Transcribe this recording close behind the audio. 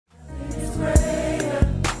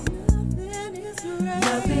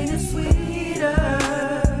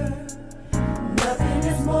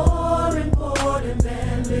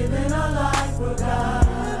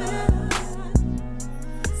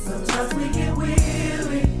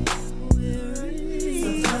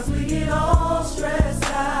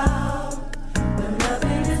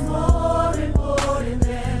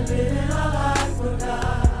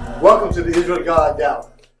Welcome to the Israel God Dallas.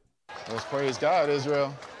 Let's praise God,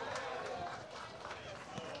 Israel.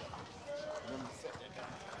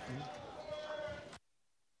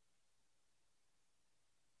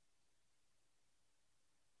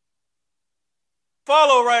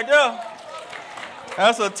 Follow right there.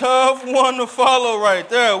 That's a tough one to follow right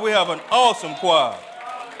there. We have an awesome choir.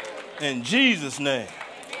 In Jesus' name.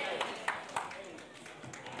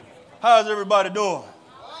 How's everybody doing?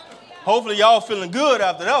 Hopefully y'all feeling good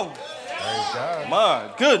after that one. Praise God. My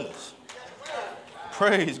goodness.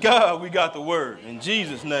 Praise God, we got the word. In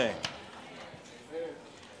Jesus' name.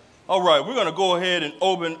 All right, we're going to go ahead and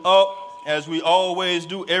open up, as we always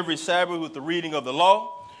do every Sabbath, with the reading of the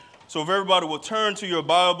law. So if everybody will turn to your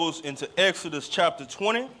Bibles into Exodus chapter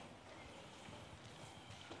 20.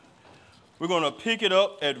 We're going to pick it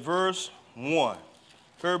up at verse 1.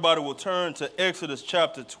 If everybody will turn to Exodus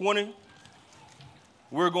chapter 20,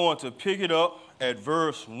 we're going to pick it up at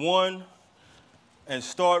verse 1 and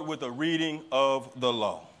start with a reading of the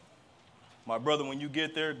law. My brother, when you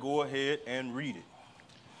get there, go ahead and read it.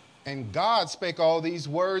 And God spake all these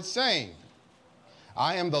words, saying,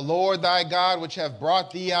 I am the Lord thy God, which have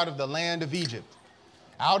brought thee out of the land of Egypt,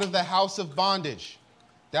 out of the house of bondage.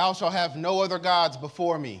 Thou shalt have no other gods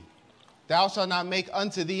before me. Thou shalt not make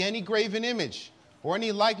unto thee any graven image, or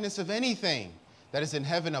any likeness of anything that is in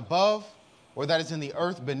heaven above, or that is in the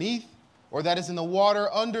earth beneath, or that is in the water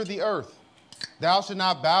under the earth. Thou shalt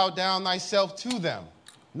not bow down thyself to them,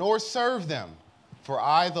 nor serve them. For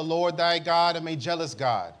I, the Lord thy God, am a jealous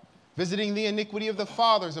God, visiting the iniquity of the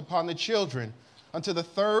fathers upon the children, unto the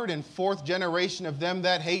third and fourth generation of them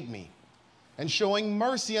that hate me, and showing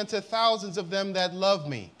mercy unto thousands of them that love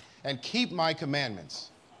me, and keep my commandments.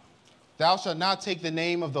 Thou shalt not take the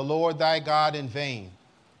name of the Lord thy God in vain,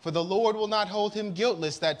 for the Lord will not hold him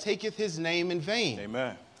guiltless that taketh his name in vain.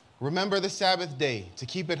 Amen. Remember the Sabbath day, to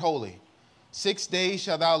keep it holy. 6 days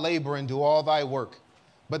shalt thou labor and do all thy work.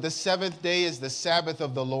 But the seventh day is the Sabbath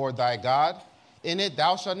of the Lord thy God. In it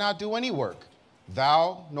thou shalt not do any work,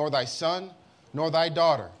 thou, nor thy son, nor thy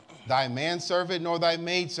daughter, thy manservant, nor thy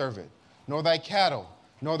maidservant, nor thy cattle,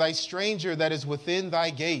 nor thy stranger that is within thy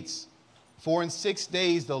gates. For in 6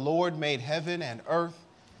 days the Lord made heaven and earth,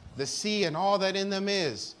 the sea and all that in them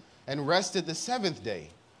is, and rested the seventh day.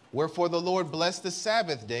 Wherefore the Lord blessed the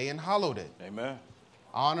Sabbath day and hallowed it. Amen.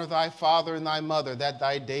 Honor thy father and thy mother, that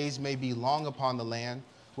thy days may be long upon the land,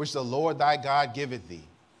 which the Lord thy God giveth thee.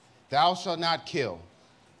 Thou shalt not kill.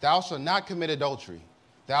 Thou shalt not commit adultery.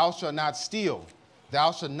 Thou shalt not steal.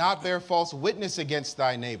 Thou shalt not bear false witness against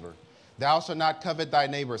thy neighbor. Thou shalt not covet thy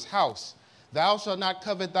neighbor's house. Thou shalt not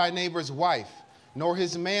covet thy neighbor's wife, nor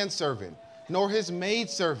his manservant, nor his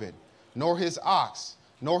maidservant, nor his ox,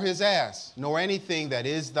 nor his ass, nor anything that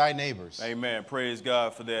is thy neighbor's. Amen. Praise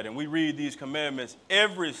God for that. And we read these commandments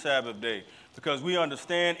every Sabbath day because we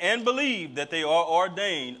understand and believe that they are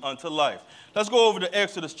ordained unto life. Let's go over to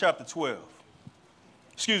Exodus chapter 12.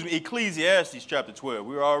 Excuse me, Ecclesiastes chapter 12.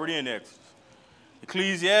 We were already in Exodus.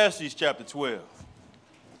 Ecclesiastes chapter 12.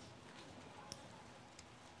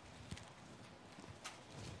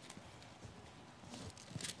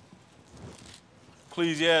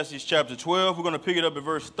 Ecclesiastes chapter 12. We're going to pick it up at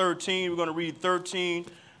verse 13. We're going to read 13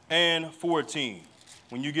 and 14.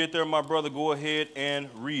 When you get there, my brother, go ahead and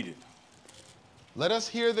read it. Let us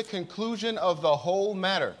hear the conclusion of the whole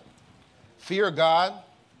matter. Fear God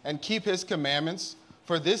and keep his commandments,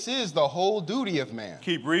 for this is the whole duty of man.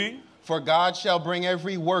 Keep reading. For God shall bring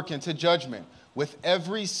every work into judgment with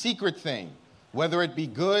every secret thing, whether it be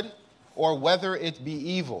good or whether it be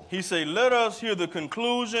evil. He said, let us hear the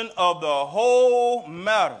conclusion of the whole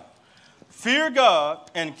matter. Fear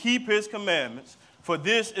God and keep his commandments, for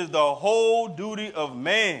this is the whole duty of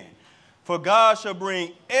man. For God shall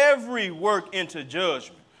bring every work into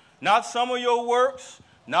judgment. Not some of your works,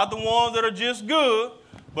 not the ones that are just good,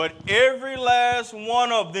 but every last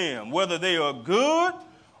one of them, whether they are good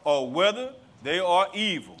or whether they are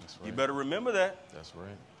evil. Right. You better remember that. That's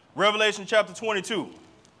right. Revelation chapter 22.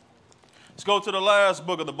 Let's go to the last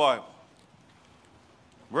book of the Bible.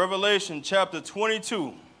 Revelation chapter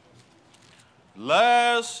 22.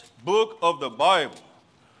 Last book of the Bible.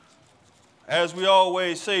 As we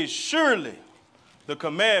always say, surely the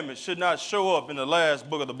commandments should not show up in the last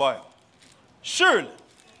book of the Bible. Surely.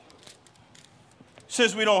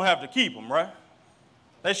 Since we don't have to keep them, right?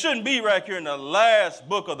 They shouldn't be right here in the last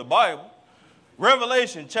book of the Bible.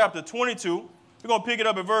 Revelation chapter 22. We're going to pick it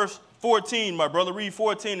up at verse 14, my brother. Read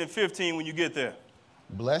 14 and 15 when you get there.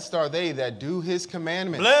 Blessed are they that do his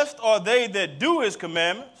commandments. Blessed are they that do his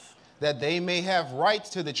commandments. That they may have right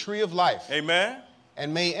to the tree of life. Amen.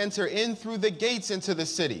 And may enter in through the gates into the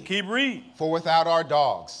city. Keep reading. For without are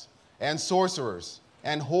dogs, and sorcerers,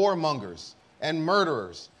 and whoremongers, and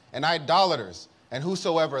murderers, and idolaters, and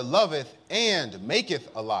whosoever loveth and maketh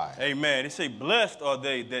a lie. Amen. It say, blessed are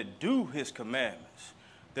they that do his commandments,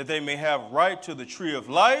 that they may have right to the tree of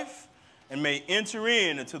life and may enter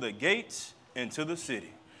in into the gates into the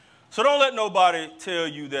city. So don't let nobody tell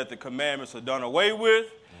you that the commandments are done away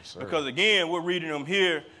with, because again, we're reading them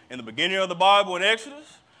here in the beginning of the Bible in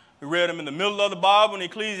Exodus. We read them in the middle of the Bible in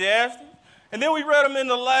Ecclesiastes. And then we read them in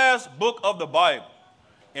the last book of the Bible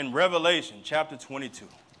in Revelation chapter 22.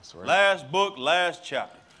 That's right. Last book, last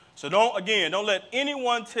chapter. So don't let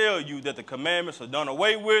anyone tell you that the commandments are done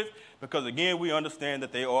away with, because again, we understand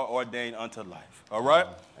that they are ordained unto life. All right?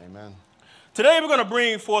 Amen. Today we're going to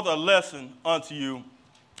bring forth a lesson unto you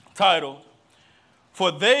titled,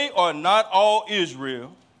 For They Are Not All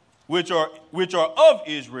Israel, which are of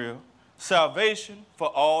Israel, salvation for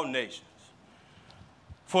all nations.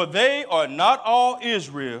 For they are not all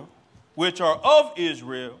Israel, which are of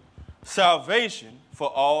Israel, salvation for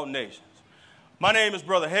all nations. My name is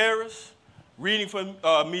Brother Harris. Reading for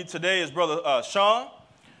me today is Brother Sean.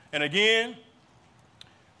 And again,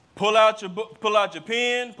 pull out your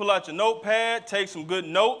pen, pull out your notepad, take some good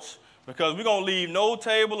notes, because we're going to leave no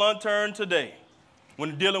table unturned today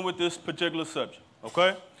when dealing with this particular subject,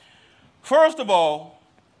 okay? First of all,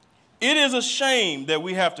 it is a shame that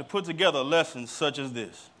we have to put together lessons such as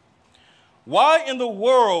this. Why in the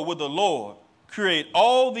world would the Lord create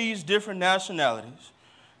all these different nationalities,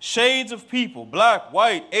 shades of people, black,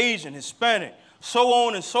 white, Asian, Hispanic, so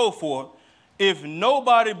on and so forth, if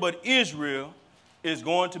nobody but Israel is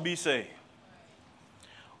going to be saved?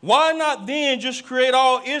 Why not then just create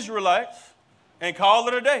all Israelites and call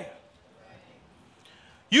it a day?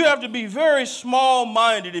 You have to be very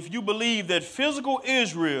small-minded if you believe that physical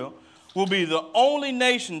Israel will be the only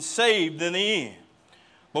nation saved in the end.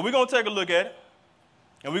 But we're going to take a look at it,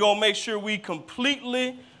 and we're going to make sure we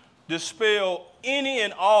completely dispel any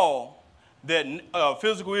and all that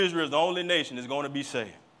physical Israel is the only nation that's going to be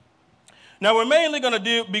saved. Now, we're mainly going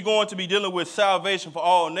to be dealing with salvation for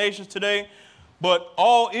all nations today, but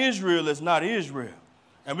all Israel is not Israel,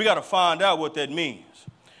 and we got to find out what that means.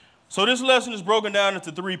 So this lesson is broken down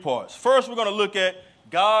into three parts. First, we're going to look at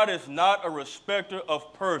God is not a respecter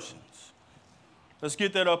of persons. Let's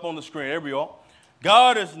get that up on the screen. There we are.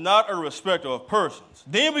 God is not a respecter of persons.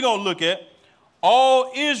 Then we're going to look at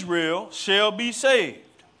all Israel shall be saved.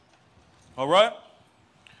 All right?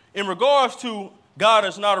 In regards to God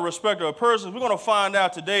is not a respecter of persons, we're going to find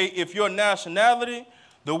out today if your nationality,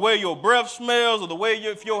 the way your breath smells, or the way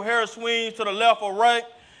if your hair swings to the left or right,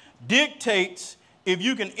 dictates if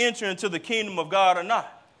you can enter into the kingdom of God or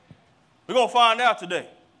not. We're going to find out today.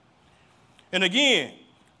 And again,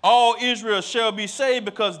 all Israel shall be saved,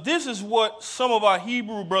 because this is what some of our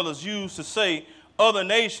Hebrew brothers use to say other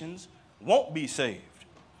nations won't be saved.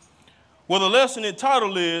 Well, the lesson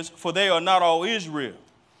entitled is, For They Are Not All Israel,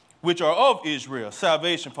 which are of Israel,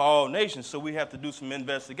 salvation for all nations. So we have to do some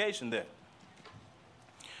investigation there.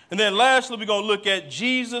 And then lastly, we're going to look at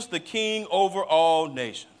Jesus, the King over all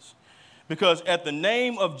nations. Because at the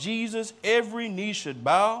name of Jesus, every knee should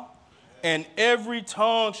bow and every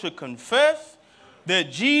tongue should confess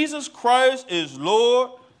that Jesus Christ is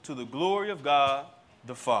Lord, to the glory of God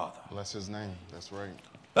the Father. Bless his name. That's right.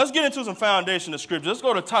 Let's get into some foundation of Scripture. Let's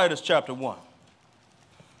go to Titus chapter 1.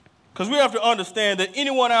 Because we have to understand that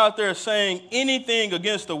anyone out there saying anything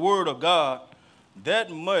against the word of God,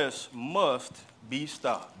 that must be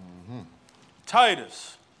stopped. Mm-hmm.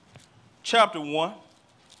 Titus chapter 1.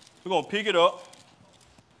 We're going to pick it up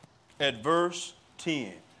at verse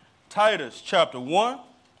 10. Titus chapter 1.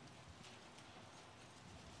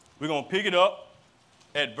 We're going to pick it up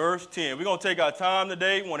at verse 10. We're going to take our time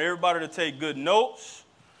today. We want everybody to take good notes,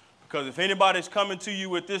 because if anybody's coming to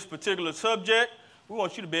you with this particular subject, we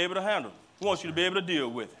want you to be able to handle it. We want you to be able to deal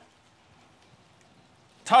with it.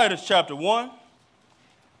 Titus chapter 1.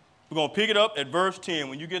 We're going to pick it up at verse 10.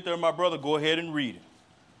 When you get there, my brother, go ahead and read it.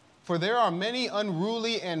 For there are many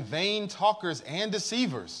unruly and vain talkers and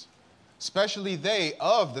deceivers, especially they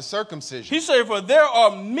of the circumcision. He said, for there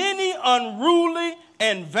are many unruly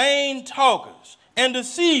and vain talkers and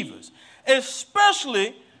deceivers,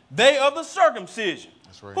 especially they of the circumcision.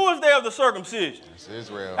 That's right. Who is they of the circumcision? That's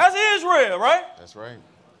Israel. That's Israel, right? That's right.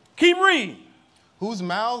 Keep reading. Whose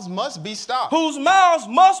mouths must be stopped. Whose mouths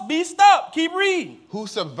must be stopped. Keep reading. Who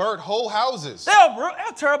subvert whole houses. They'll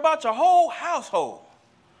tear about your whole household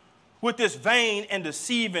with this vain and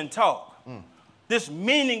deceiving talk. This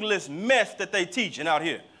meaningless mess that they teaching out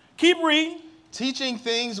here. Keep reading. Teaching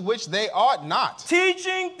things which they ought not.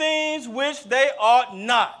 Teaching things which they ought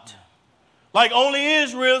not. Like only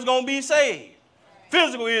Israel is going to be saved.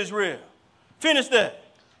 Physical Israel. Finish that.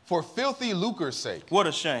 For filthy lucre's sake. What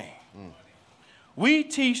a shame. We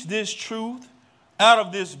teach this truth out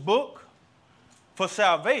of this book for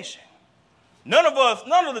salvation. None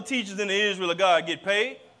of the teachers in the Israel of God get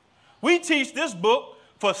paid. We teach this book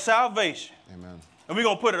for salvation. Amen. And we're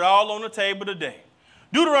going to put it all on the table today.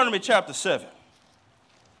 Deuteronomy chapter 7.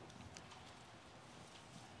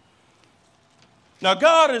 Now,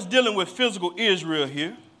 God is dealing with physical Israel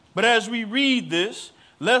here. But as we read this,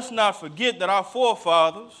 let's not forget that our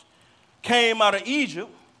forefathers came out of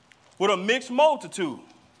Egypt with a mixed multitude.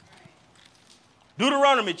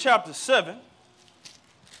 Deuteronomy chapter 7.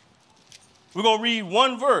 We're going to read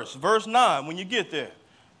one verse, verse 9, when you get there.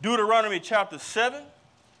 Deuteronomy chapter 7.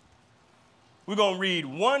 We're going to read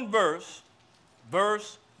one verse,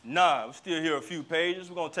 verse 9. We're still here a few pages.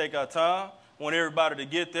 We're going to take our time. I want everybody to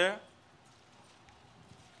get there.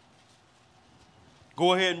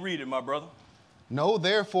 Go ahead and read it, my brother. Know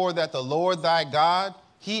therefore that the Lord thy God,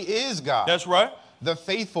 he is God. That's right. The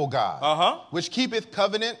faithful God, which keepeth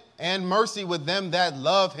covenant and mercy with them that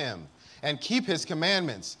love him, and keep his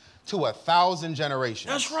commandments to 1,000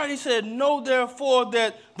 generations. That's right. He said, know therefore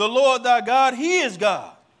that the Lord thy God, he is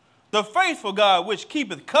God, the faithful God, which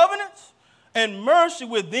keepeth covenants and mercy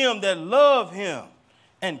with them that love him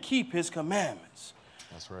and keep his commandments.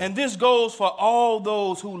 That's right. And this goes for all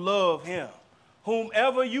those who love him,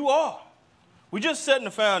 whomever you are. We just setting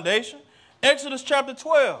the foundation. Exodus chapter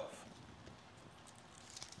 12.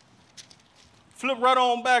 Flip right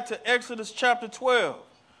on back to Exodus chapter 12.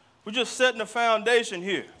 We're just setting the foundation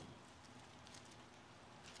here.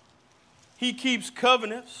 He keeps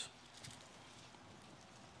covenants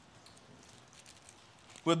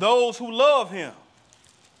with those who love him.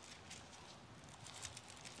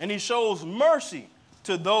 And he shows mercy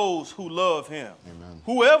to those who love him. Amen.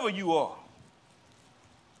 Whoever you are.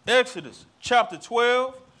 Exodus chapter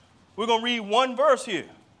 12. We're going to read one verse here.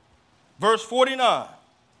 Verse 49.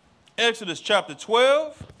 Exodus chapter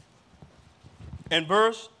 12 and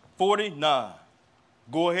verse 49.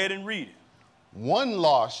 Go ahead and read it. One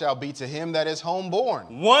law shall be to him that is homeborn.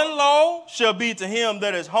 One law shall be to him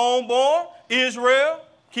that is homeborn. Israel.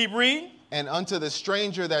 Keep reading. And unto the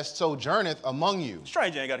stranger that sojourneth among you.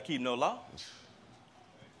 Stranger ain't got to keep no law.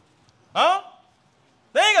 Huh?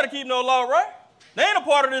 They ain't got to keep no law, right? They ain't a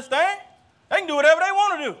part of this thing. They can do whatever they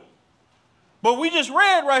want to do. But we just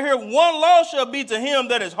read right here, one law shall be to him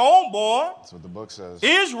that is homeborn. That's what the book says.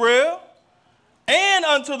 Israel, and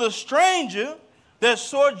unto the stranger that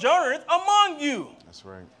sojourneth among you. That's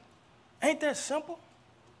right. Ain't that simple?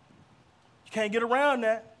 You can't get around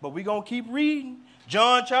that, but we're going to keep reading.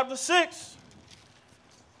 John chapter 6.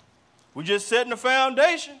 We're just setting the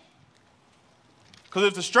foundation. Because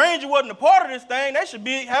if the stranger wasn't a part of this thing, they should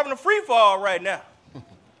be having a free fall right now.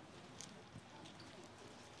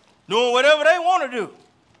 Doing whatever they want to do.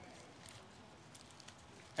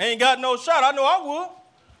 Ain't got no shot. I know I would.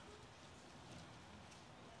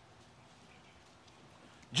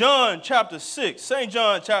 John chapter 6. St.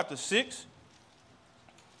 John chapter 6.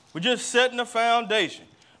 We're just setting the foundation.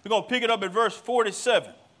 We're going to pick it up at verse 47.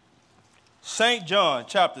 St. John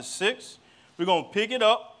chapter 6. We're going to pick it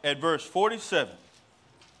up at verse 47.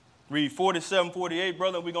 Read 47, 48,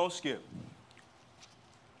 brother, and we're going to skip.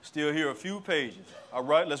 Still here a few pages. All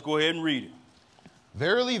right, let's go ahead and read it.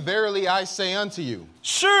 Verily, verily, I say unto you.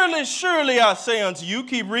 Surely, surely, I say unto you.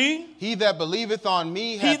 Keep reading. He that believeth on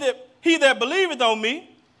me he that believeth on me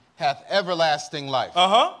hath everlasting life.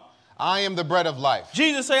 I am the bread of life.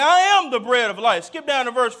 Jesus say, I am the bread of life. Skip down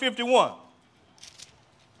to verse 51.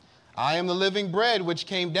 I am the living bread which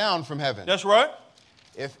came down from heaven. That's right.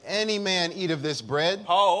 If any man eat of this bread.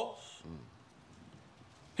 Pause.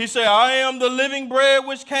 He said, I am the living bread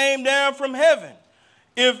which came down from heaven.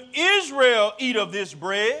 If Israel eat of this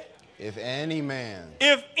bread. If any man.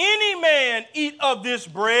 If any man eat of this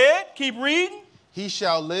bread. Keep reading. He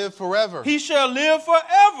shall live forever. He shall live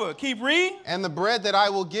forever. Keep reading. And the bread that I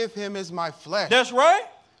will give him is my flesh. That's right.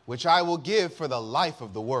 Which I will give for the life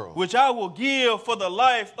of the world. Which I will give for the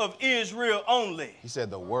life of Israel only. He said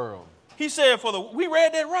the world. He said we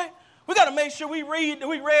read that right? We got to make sure we read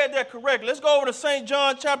that correctly. Let's go over to St.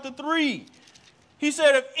 John chapter 3. He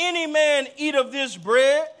said, if any man eat of this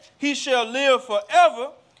bread, he shall live forever.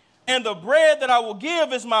 And the bread that I will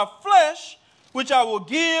give is my flesh, which I will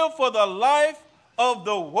give for the life of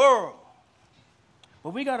the world. But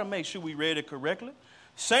we got to make sure we read it correctly.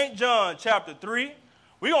 St. John chapter 3.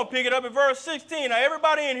 We're going to pick it up at verse 16. Now,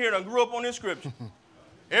 everybody in here done grew up on this scripture.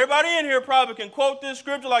 Everybody in here probably can quote this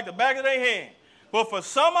scripture like the back of their hand. But for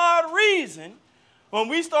some odd reason, when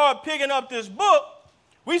we start picking up this book,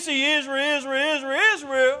 we see Israel, Israel, Israel,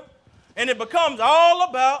 Israel. and it becomes all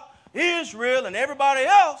about Israel and everybody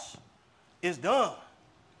else, it's done.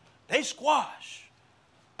 They squash.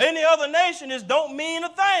 Any other nation don't mean a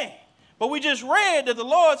thing. But we just read that the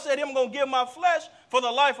Lord said, I'm going to give my flesh for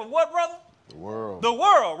the life of what, brother? The world. The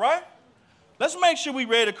world, right? Let's make sure we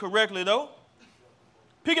read it correctly, though.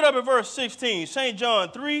 Pick it up at verse 16. St.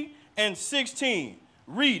 John 3 and 16.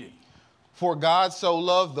 Read it. For God so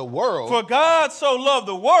loved the world. For God so loved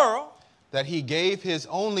the world. That he gave his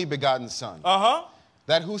only begotten Son. Uh-huh.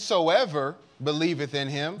 That whosoever believeth in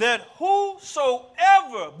him. That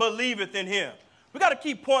whosoever believeth in him. We got to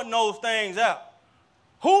keep pointing those things out.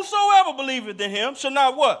 Whosoever believeth in him should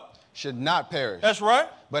not what? Should not perish. That's right.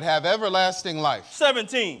 But have everlasting life.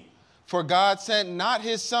 17. For God sent not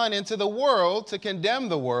his Son into the world to condemn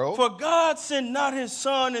the world. For God sent not his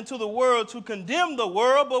Son into the world to condemn the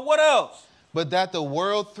world, but what else? But that the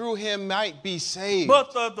world through him might be saved.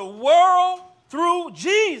 But that the world through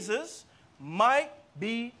Jesus might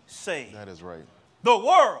be saved. That is right. The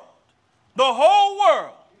world, the whole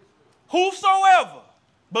world, whosoever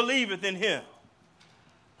believeth in him.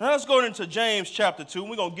 Now let's go into James chapter 2.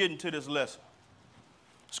 We're going to get into this lesson.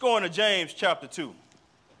 Let's go into James chapter 2.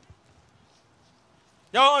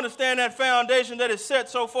 Y'all understand that foundation that is set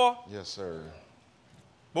so far? Yes, sir.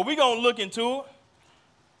 But we're going to look into it.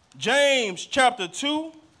 James chapter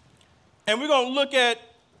 2. And we're going to look at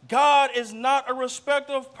God is not a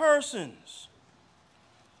respecter of persons.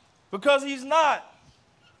 Because he's not.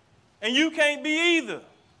 And you can't be either.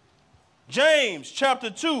 James chapter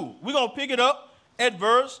 2. We're going to pick it up at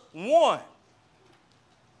verse 1.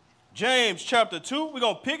 James chapter 2. We're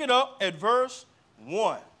going to pick it up at verse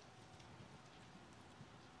 1.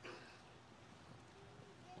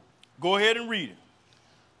 Go ahead and read it.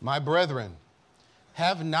 My brethren,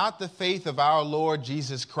 have not the faith of our Lord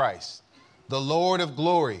Jesus Christ, the Lord of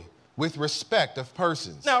glory, with respect of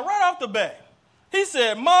persons. Now, right off the bat, he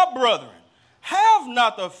said, my brethren, have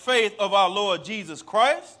not the faith of our Lord Jesus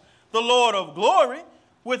Christ, the Lord of glory,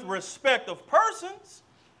 with respect of persons.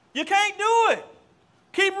 You can't do it.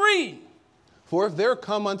 Keep reading. For if there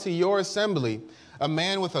come unto your assembly a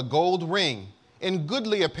man with a gold ring, in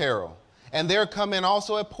goodly apparel, and there come in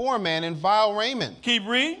also a poor man in vile raiment. Keep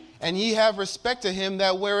reading. And ye have respect to him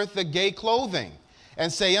that weareth the gay clothing,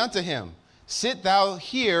 and say unto him, sit thou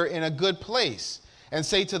here in a good place, and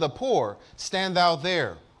say to the poor, stand thou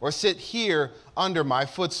there, or sit here under my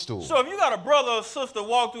footstool. So if you got a brother or sister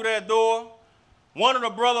walk through that door, one of the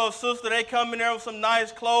brother or sister, they come in there with some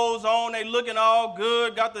nice clothes on, they looking all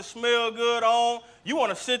good, got the smell good on, you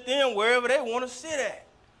want to sit them wherever they want to sit at.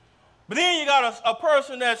 But then you got a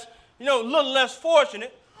person that's, a little less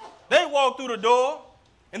fortunate. They walk through the door,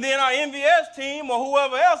 and then our MVS team or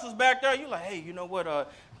whoever else is back there, you're like, hey, you know what,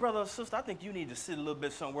 brother or sister, I think you need to sit a little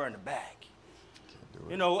bit somewhere in the back.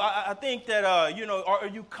 I think that, are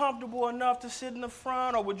you comfortable enough to sit in the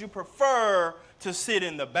front, or would you prefer to sit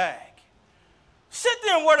in the back? Sit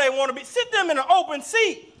them where they want to be. Sit them in an open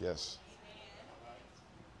seat. Yes.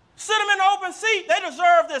 Sit them in an open seat. They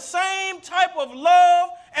deserve the same type of love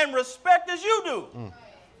and respect as you do. Mm.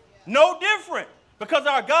 No different, because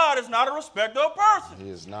our God is not a respecter of persons. He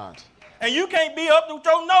is not. And you can't be up with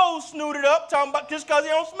your nose snooted up talking about just because he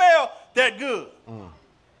don't smell that good. Mm.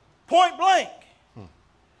 Point blank.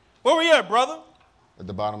 Where we at, brother? At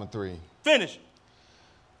the bottom of 3. Finish.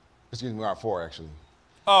 Excuse me, we're at 4, actually.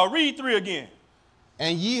 Read 3 again.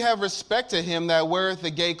 And ye have respect to him that weareth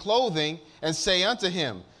the gay clothing, and say unto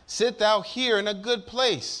him, sit thou here in a good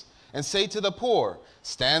place, and say to the poor,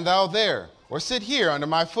 stand thou there, or sit here under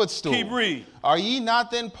my footstool. Keep reading. Are ye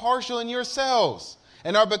not then partial in yourselves,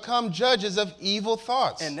 and are become judges of evil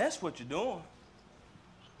thoughts? And that's what you're doing.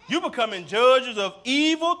 You becoming judges of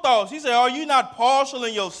evil thoughts. He said, are you not partial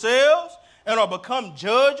in yourselves and are become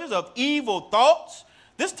judges of evil thoughts?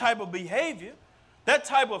 This type of behavior, that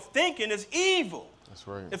type of thinking is evil. That's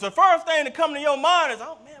right. If the first thing to come to your mind is,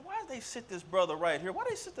 oh man, why did they sit this brother right here? Why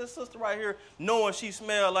did they sit this sister right here knowing she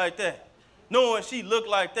smelled like that? Knowing she looked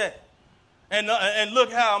like that? And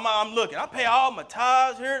look how I'm looking. I pay all my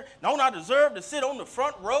tithes here. Don't I deserve to sit on the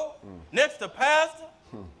front row next to pastor?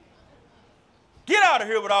 Get out of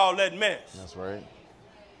here with all that mess. That's right.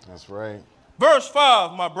 That's right. Verse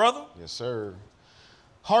 5, my brother. Yes, sir.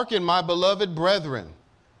 Hearken, my beloved brethren,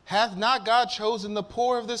 hath not God chosen the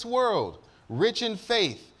poor of this world, rich in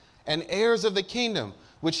faith, and heirs of the kingdom,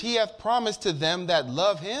 which he hath promised to them that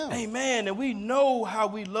love him? Amen. And we know how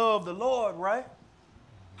we love the Lord, right?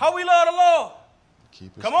 How we love the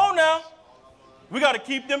Lord. Come on now. We got to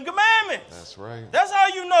keep them commandments. That's right. That's how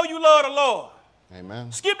you know you love the Lord.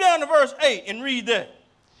 Amen. Skip down to verse 8 and read that.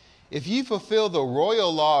 If ye fulfill the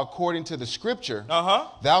royal law according to the scripture, Uh-huh.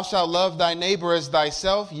 thou shalt love thy neighbor as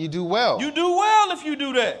thyself, ye do well. You do well if you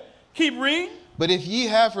do that. Keep reading. But if ye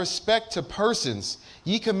have respect to persons,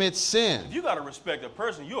 ye commit sin. If you got to respect a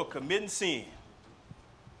person, you are committing sin.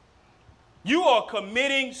 You are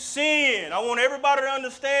committing sin. I want everybody to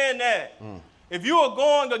understand that. If you are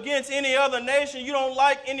going against any other nation, you don't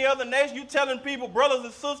like any other nation, you telling people, brothers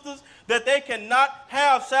and sisters, that they cannot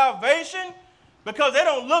have salvation because they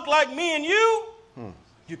don't look like me and you,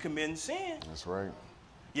 you're committing sin. That's right.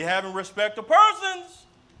 You're having respect of persons.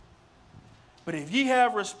 But if ye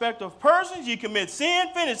have respect of persons, ye commit sin.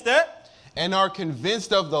 Finish that. And are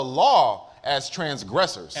convinced of the law as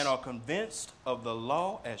transgressors. And are convinced of the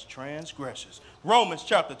law as transgressors. Romans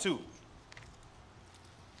chapter 2.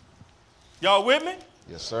 Y'all with me?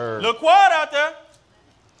 Yes, sir. Look quiet out there.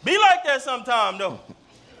 Be like that sometime, though.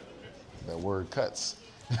 That word cuts.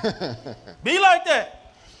 Be like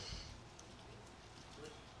that.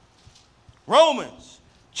 Romans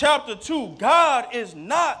chapter 2. God is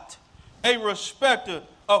not a respecter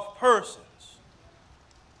of persons.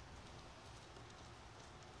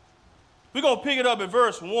 We're going to pick it up at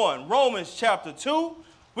verse 1. Romans chapter 2.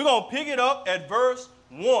 We're going to pick it up at verse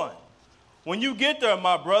 1. When you get there,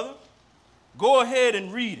 my brother, go ahead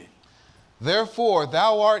and read it. Therefore,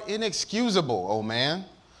 thou art inexcusable, O man,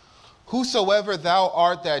 whosoever thou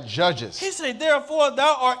art that judgest. He said, therefore,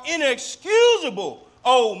 thou art inexcusable,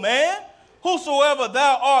 O man, whosoever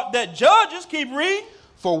thou art that judgest. Keep reading.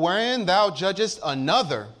 For wherein thou judgest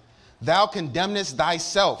another, thou condemnest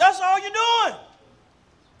thyself. That's all you're doing.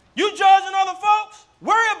 You judging other folks?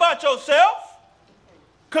 Worry about yourself,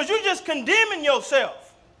 because you're just condemning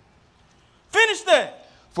yourself. Finish that.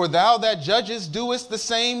 For thou that judgest doest the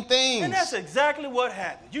same things. And that's exactly what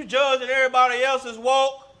happened. You judging everybody else's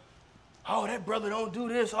walk. Oh, that brother don't do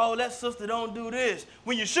this. Oh, that sister don't do this.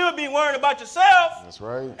 When you should be worrying about yourself. That's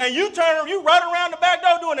right. And you right around the back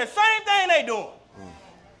door doing the same thing they doing.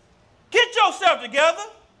 Get yourself together.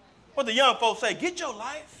 What the young folks say, get your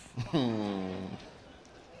life.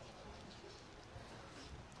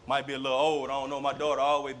 Might be a little old. I don't know. My daughter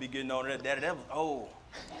always be getting on that. Daddy, that was old.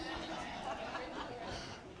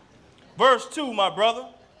 Verse 2, my brother.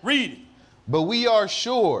 Read it. But we are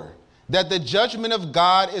sure that the judgment of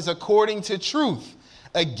God is according to truth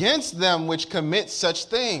against them which commit such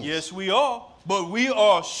things. Yes, we are. But we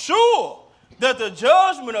are sure that the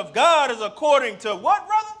judgment of God is according to what,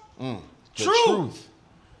 brother? Truth.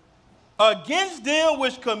 Against them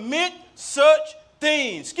which commit such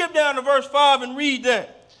things. Skip down to verse 5 and read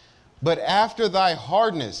that. But after thy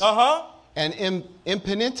hardness and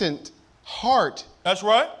impenitent heart, that's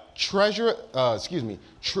right, treasurest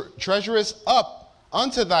up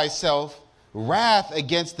unto thyself wrath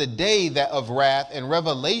against the day that of wrath and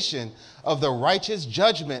revelation of the righteous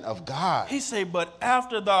judgment of God. He say, but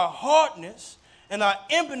after thy hardness and thy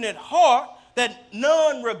impotent heart, that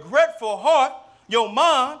non-regretful heart, your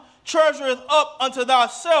mind, treasureth up unto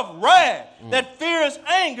thyself wrath, that fierce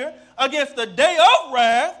anger against the day of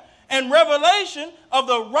wrath and revelation of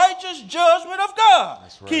the righteous judgment of God.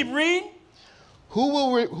 That's right. Keep reading. Who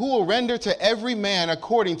will render to every man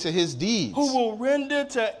according to his deeds. Who will render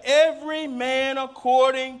to every man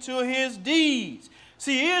according to his deeds.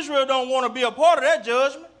 See, Israel don't want to be a part of that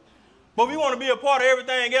judgment, but we want to be a part of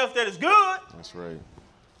everything else that is good. That's right.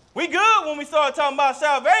 We good when we start talking about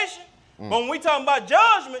salvation, but when we talking about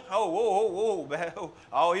judgment, whoa,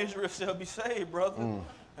 all Israel shall be saved, brother.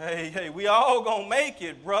 Hey, we all gonna make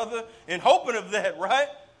it, brother, and hoping of that, right?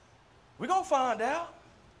 We're gonna find out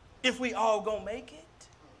if we all gonna make it.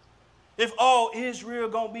 If all Israel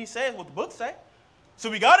gonna be saved, what the book say. So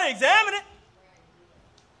we gotta examine it,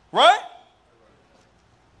 right?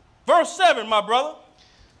 Verse 7, my brother.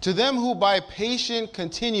 To them who by patient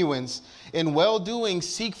continuance in well-doing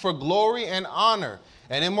seek for glory and honor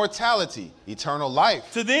and immortality, eternal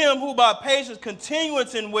life. To them who by patience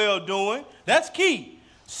continuance in well-doing, that's key.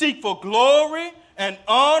 Seek for glory and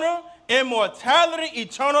honor, immortality,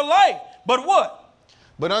 eternal life. But what?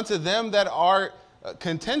 But unto them that are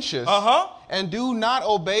contentious and do not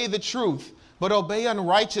obey the truth, but obey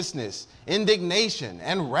unrighteousness, indignation,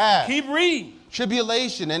 and wrath. Keep reading.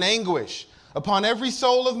 Tribulation and anguish upon every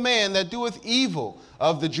soul of man that doeth evil,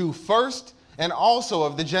 of the Jew first, and also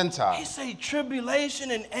of the Gentile. He say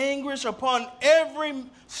tribulation and anguish upon every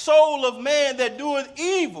soul of man that doeth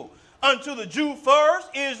evil, unto the Jew first,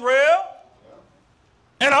 Israel,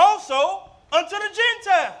 and also unto the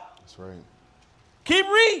Gentile. That's right. Keep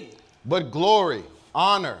reading. But glory,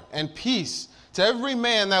 honor, and peace to every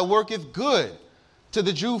man that worketh good, to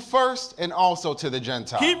the Jew first and also to the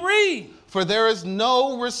Gentile. Keep reading. For there is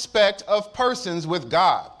no respect of persons with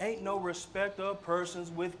God. Ain't no respect of persons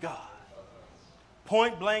with God.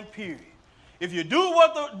 Point blank, period. If you do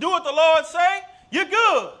what the Lord say, you're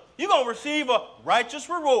good. You're going to receive a righteous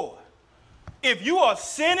reward. If you are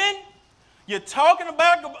sinning, you're talking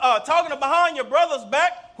behind your brother's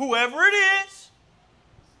back, whoever it is,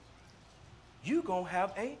 you're going to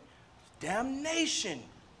have a damnation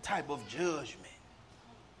type of judgment.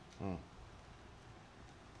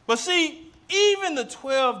 But see, even the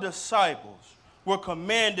 12 disciples were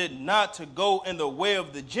commanded not to go in the way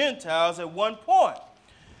of the Gentiles at one point.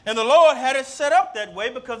 And the Lord had it set up that way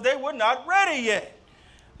because they were not ready yet.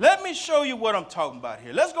 Let me show you what I'm talking about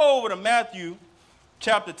here. Let's go over to Matthew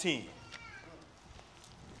chapter 10.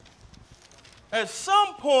 At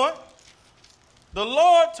some point, the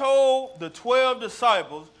Lord told the 12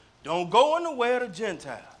 disciples, don't go in the way of the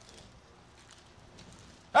Gentiles.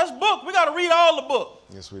 That's book. We got to read all the book.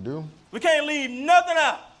 Yes, we do. We can't leave nothing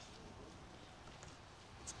out.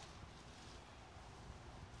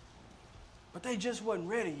 But they just wasn't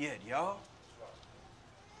ready yet, y'all.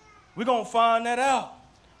 We're going to find that out.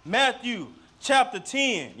 Matthew chapter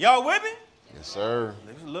 10. Y'all with me? Yes, sir.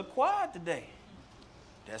 It's a little quiet today.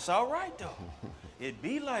 That's all right, though. It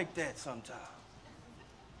be like that sometimes.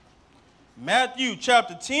 Matthew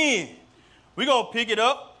chapter 10. We're going to pick it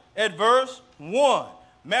up at verse 1.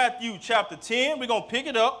 Matthew chapter 10. We're going to pick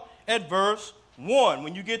it up at verse 1.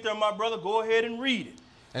 When you get there, my brother, go ahead and read it.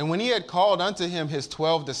 And when he had called unto him his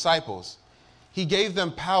 12 disciples, he gave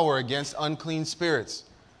them power against unclean spirits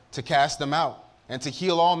to cast them out and to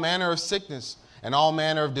heal all manner of sickness and all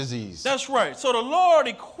manner of disease. That's right. So the Lord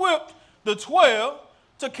equipped the 12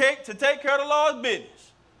 to take care of the Lord's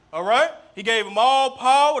business. All right? He gave them all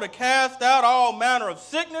power to cast out all manner of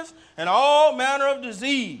sickness and all manner of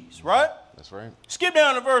disease. Right? That's right. Skip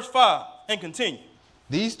down to verse 5 and continue.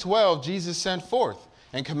 These 12 Jesus sent forth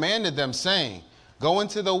and commanded them, saying, go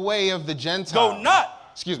into the way of the Gentiles.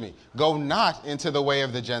 Go not into the way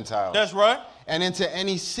of the Gentiles. That's right. And into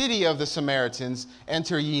any city of the Samaritans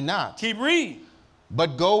enter ye not. Keep reading.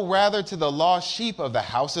 But go rather to the lost sheep of the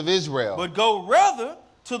house of Israel. But go rather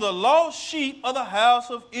to the lost sheep of the house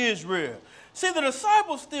of Israel. See, the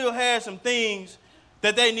disciples still had some things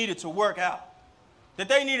that they needed to work out, that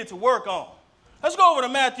they needed to work on. Let's go over to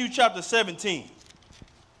Matthew chapter 17.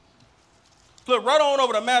 Flip right on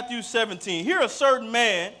over to Matthew 17. Here a certain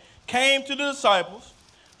man came to the disciples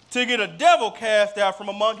to get a devil cast out from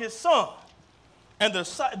among his sons. And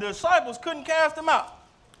the disciples couldn't cast him out.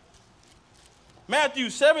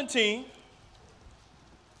 Matthew 17,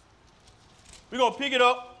 we're going to pick it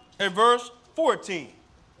up at verse 14.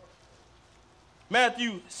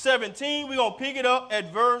 Matthew 17, we're going to pick it up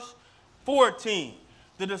at verse 14.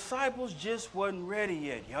 The disciples just wasn't ready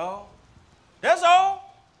yet, y'all. That's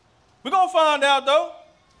all. We're going to find out, though.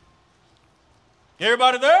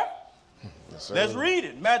 Everybody there? Yes, sir. Let's read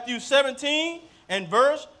it. Matthew 17 and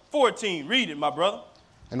verse 14. Read it, my brother.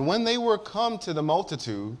 And when they were come to the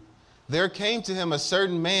multitude, there came to him a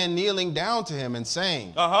certain man kneeling down to him and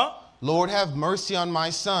saying, Lord, have mercy on my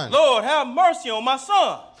son. Lord, have mercy on my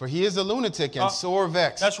son. For he is a lunatic and sore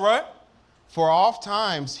vexed. That's right. For oft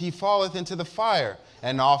times he falleth into the fire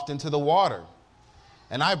and oft into the water.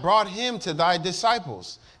 And I brought him to thy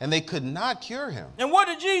disciples, and they could not cure him. And what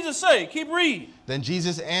did Jesus say? Keep reading. Then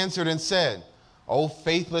Jesus answered and said, O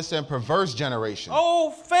faithless and perverse generation.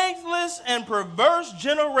 O faithless and perverse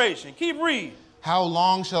generation. Keep reading. How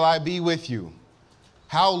long shall I be with you?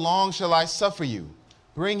 How long shall I suffer you?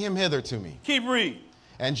 Bring him hither to me. Keep reading.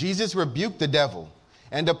 And Jesus rebuked the devil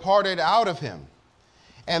and departed out of him.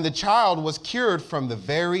 And the child was cured from the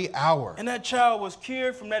very hour. And that child was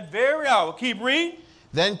cured from that very hour. Keep reading.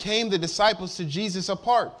 Then came the disciples to Jesus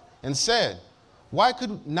apart and said, Why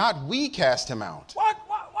could not we cast him out? Why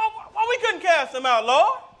we couldn't cast him out,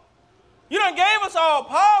 Lord? You done gave us all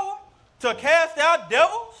power to cast out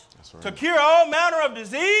devils, right, to cure all manner of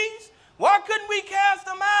disease. Why couldn't we cast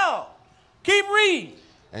them out? Keep reading.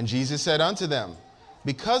 And Jesus said unto them,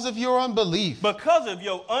 Because of your unbelief. Because of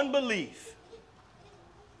your unbelief.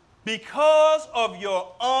 Because of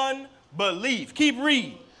your unbelief. Keep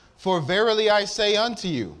reading. For verily I say unto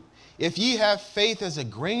you, if ye have faith as a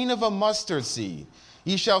grain of a mustard seed,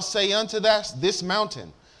 ye shall say unto this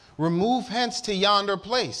mountain, Remove hence to yonder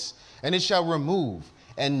place, and it shall remove,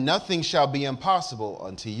 and nothing shall be impossible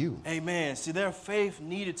unto you. Amen. See, their faith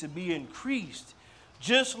needed to be increased,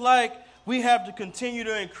 just like we have to continue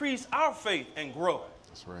to increase our faith and grow.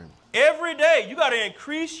 That's right. Every day, you got to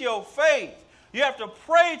increase your faith. You have to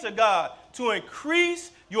pray to God to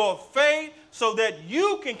increase your faith so that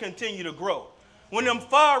you can continue to grow. when them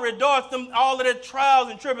fiery darts, all of that trials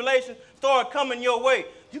and tribulations start coming your way,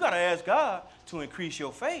 you got to ask God to increase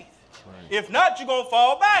your faith. Right. If not, you're going to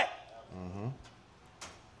fall back. Mm-hmm.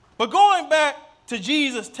 But going back to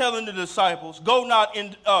Jesus telling the disciples, go not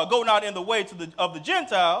in the way of the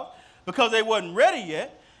Gentiles, because they wasn't ready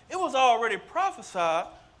yet, it was already prophesied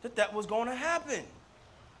that was going to happen.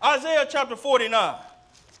 Isaiah chapter 49.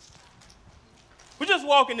 We're just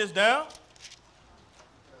walking this down.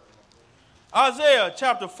 Isaiah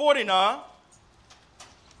chapter 49.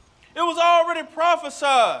 It was already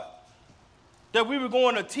prophesied that we were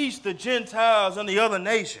going to teach the Gentiles and the other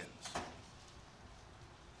nations.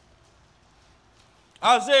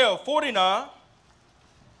 Isaiah 49.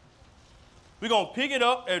 We're going to pick it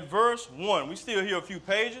up at verse 1. We still hear a few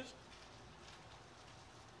pages.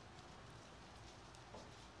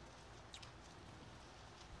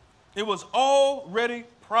 It was already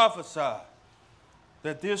prophesied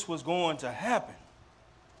that this was going to happen.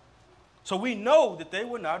 So we know that they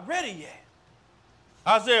were not ready yet.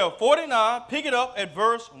 Isaiah 49, pick it up at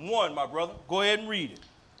verse 1, my brother. Go ahead and read it.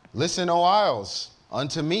 Listen, O isles,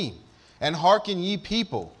 unto me, and hearken ye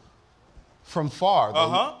people from far.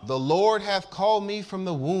 The Lord hath called me from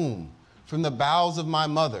the womb, from the bowels of my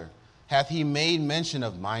mother hath he made mention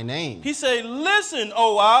of my name. He said, listen,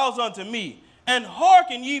 O isles, unto me, and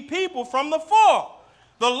hearken ye people from the far.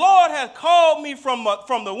 The Lord hath called me from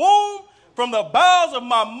the womb, from the bowels of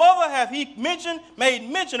my mother hath he made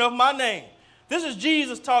mention of my name. This is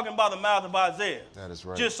Jesus talking by the mouth of Isaiah. That is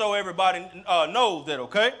right. Just so everybody knows that,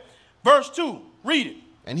 okay? Verse 2, read it.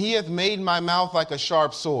 And he hath made my mouth like a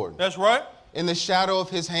sharp sword. That's right. In the shadow of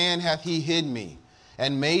his hand hath he hid me,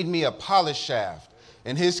 and made me a polished shaft.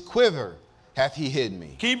 In his quiver hath he hid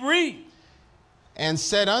me. Keep reading. And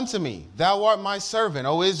said unto me, Thou art my servant,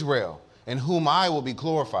 O Israel, in whom I will be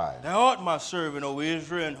glorified. Thou art my servant, O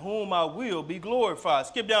Israel, in whom I will be glorified.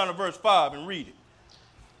 Skip down to verse 5 and read it.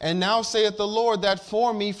 And now saith the Lord that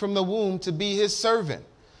formed me from the womb to be his servant,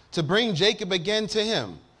 to bring Jacob again to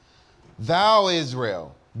him. Though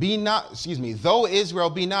Israel be not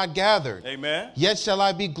gathered, amen, yet shall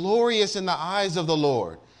I be glorious in the eyes of the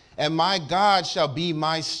Lord, and my God shall be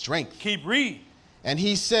my strength. Keep reading. And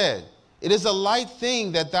he said, It is a light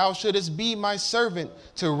thing that thou shouldest be my servant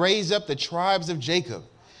to raise up the tribes of Jacob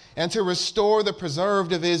and to restore the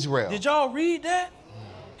preserved of Israel. Did y'all read that?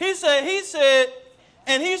 He said,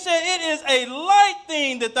 it is a light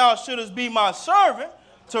thing that thou shouldest be my servant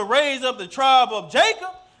to raise up the tribe of Jacob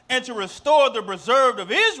and to restore the preserved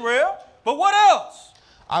of Israel. But what else?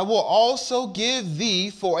 I will also give thee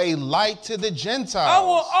for a light to the Gentiles. I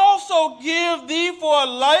will also give thee for a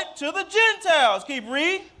light to the Gentiles. Keep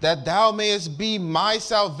reading. That thou mayest be my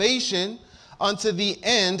salvation unto the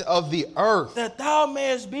end of the earth. That thou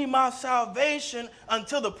mayest be my salvation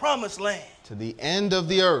until the promised land. To the end of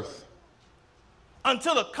the earth.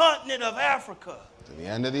 Until the continent of Africa. To the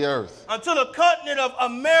end of the earth. Until the continent of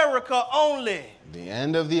America only. The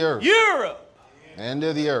end of the earth. Europe. End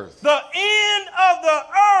of the earth. The end of the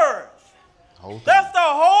earth. That's the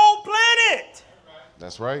whole planet.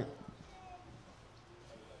 That's right.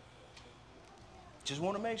 Just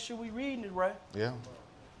want to make sure we're reading it right. Yeah.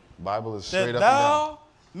 Bible is straight up and down. That thou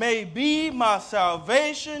may be my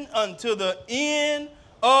salvation unto the end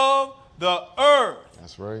of the earth.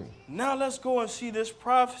 That's right. Now let's go and see this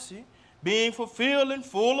prophecy being fulfilled in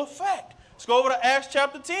full effect. Let's go over to Acts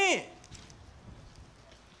chapter 10.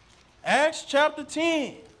 Acts chapter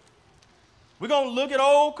 10. We're going to look at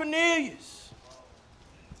old Cornelius.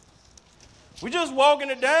 We're just walking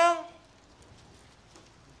it down.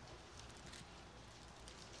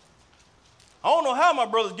 I don't know how my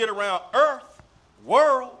brothers get around earth,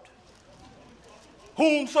 world,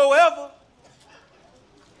 whomsoever.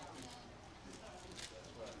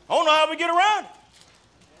 I don't know how we get around it.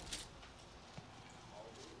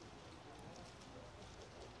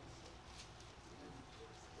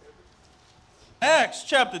 Acts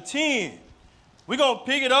chapter 10. We're going to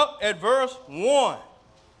pick it up at verse 1.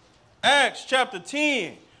 Acts chapter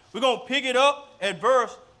 10. We're going to pick it up at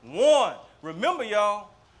verse 1. Remember, y'all,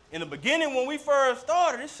 in the beginning when we first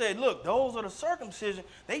started, it said, look, those are the circumcision.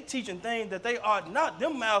 They teaching things that they ought not.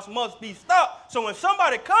 Them mouths must be stopped. So when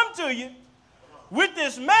somebody come to you with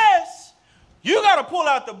this mess, you got to pull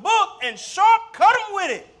out the book and sharp cut them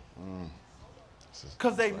with it.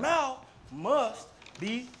 Because their mouth must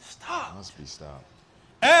be stopped. Must be stopped.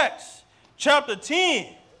 Acts chapter 10.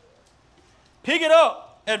 Pick it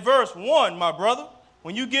up at verse 1, my brother.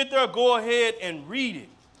 When you get there, go ahead and read it.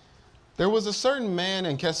 There was a certain man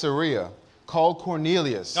in Caesarea called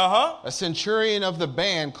Cornelius, a centurion of the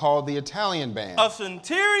band called the Italian band. A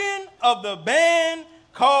centurion of the band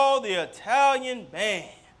called the Italian band.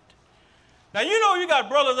 Now, you know you got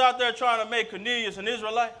brothers out there trying to make Cornelius an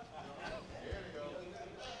Israelite.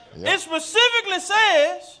 Yep. It specifically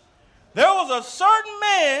says there was a certain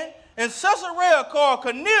man in Caesarea called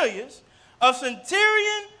Cornelius, a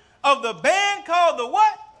centurion of the band called the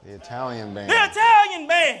what? The Italian band. The Italian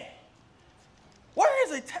band. Where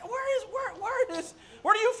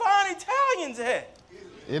do you find Italians at?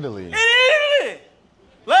 Italy. In Italy.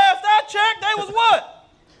 Last I checked, they was what?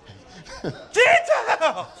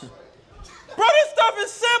 Gentiles. Bro, this stuff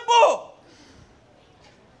is simple.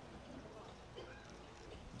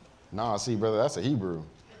 Nah, see, brother, that's a Hebrew.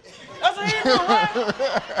 That's a Hebrew, right?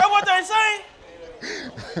 That's what they say.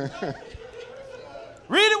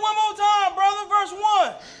 Read it one more time, brother, verse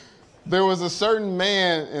 1. There was a certain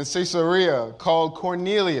man in Caesarea called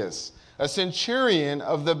Cornelius, a centurion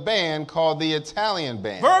of the band called the Italian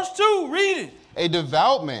band. Verse 2, read it. A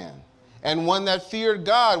devout man, and one that feared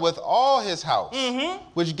God with all his house,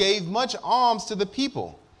 which gave much alms to the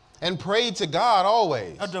people, and prayed to God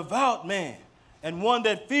always. A devout man, and one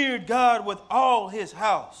that feared God with all his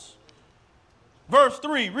house. Verse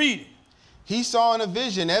 3, read it. He saw in a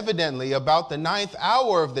vision, evidently about the 9th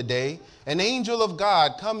hour of the day, an angel of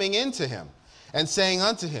God coming into him, and saying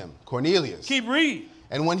unto him, Cornelius. Keep reading.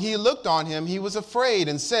 And when he looked on him, he was afraid,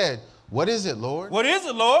 and said, What is it, Lord? What is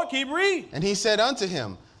it, Lord? Keep reading. And he said unto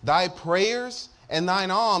him, Thy prayers and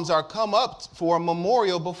thine alms are come up for a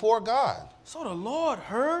memorial before God. So the Lord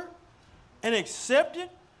heard and accepted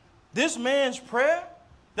this man's prayer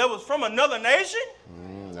that was from another nation?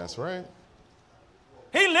 That's right.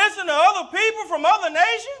 He listened to other people from other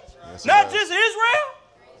nations, yes, not just Israel.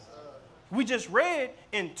 We just read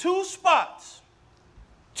in 2 spots,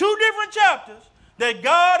 2 different chapters, that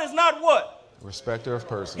God is not what? Respecter of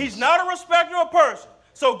persons. He's not a respecter of person.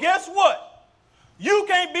 So guess what? You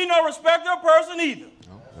can't be no respecter of person either.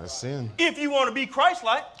 No, that's sin. If you want to be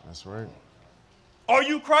Christ-like. That's right. Are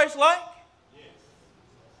you Christ-like? Yes.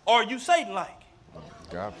 Or are you Satan-like?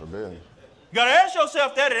 God forbid. You got to ask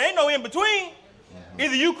yourself that. It ain't no in-between.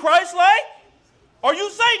 Either you Christ-like or you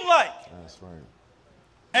Satan-like. That's right.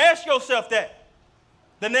 Ask yourself that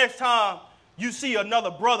the next time you see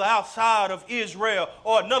another brother outside of Israel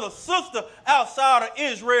or another sister outside of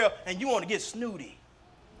Israel and you want to get snooty.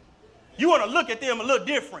 You want to look at them a little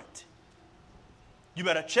different. You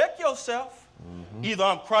better check yourself. Either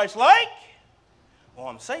I'm Christ-like or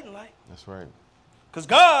I'm Satan-like. That's right. Because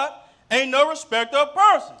God ain't no respecter of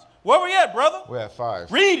persons. Where we at, brother? We're at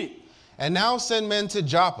 5. Read it. And now send men to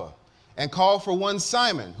Joppa, and call for one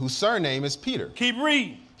Simon, whose surname is Peter. Keep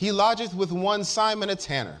reading. He lodgeth with one Simon a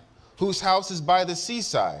tanner, whose house is by the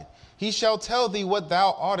seaside. He shall tell thee what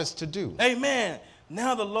thou oughtest to do. Amen.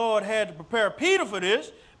 Now the Lord had to prepare Peter for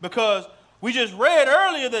this, because we just read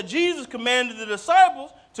earlier that Jesus commanded the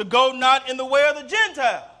disciples to go not in the way of the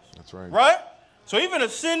Gentiles. That's right. Right? So he's going to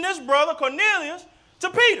send this brother Cornelius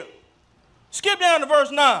to Peter. Skip down to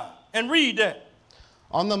verse 9 and read that.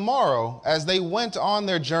 On the morrow, as they went on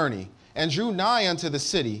their journey and drew nigh unto the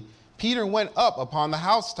city, Peter went up upon the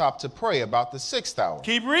housetop to pray about the 6th hour.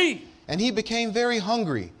 Keep reading. And he became very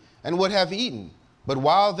hungry and would have eaten. But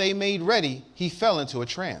while they made ready, he fell into a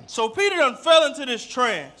trance. So Peter done fell into this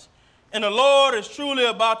trance, and the Lord is truly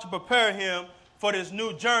about to prepare him for this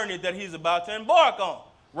new journey that he's about to embark on.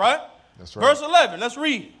 Right? That's right. Verse 11, let's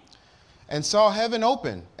read. And saw heaven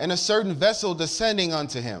open, and a certain vessel descending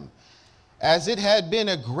unto him, as it had been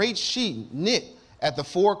a great sheet knit at the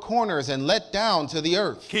 4 corners and let down to the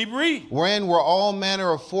earth. Keep reading. Wherein were all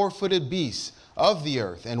manner of 4-footed beasts of the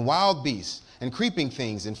earth, and wild beasts, and creeping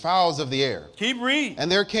things, and fowls of the air. Keep reading.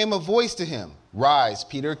 And there came a voice to him, Rise,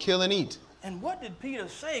 Peter, kill and eat. And what did Peter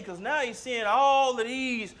say? Because now he's seeing all of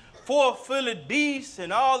these 4-footed beasts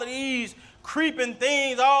and all of these creeping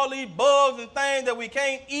things, all these bugs and things that we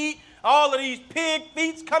can't eat, all of these pig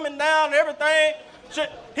feet coming down and everything.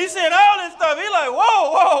 He's seeing all this stuff. He's like,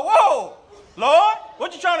 whoa, whoa, whoa. Lord,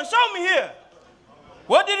 what you trying to show me here?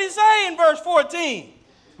 What did he say in verse 14?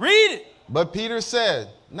 Read it. But Peter said,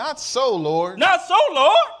 Not so, Lord. Not so,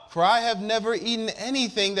 Lord. For I have never eaten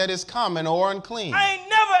anything that is common or unclean. I ain't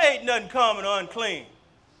never ate nothing common or unclean.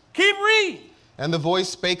 Keep reading. And the voice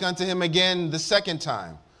spake unto him again the 2nd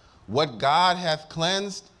time, What God hath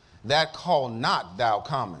cleansed, that call not thou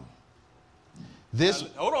common. This. Now,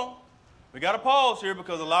 hold on. We got to pause here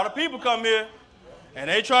because a lot of people come here and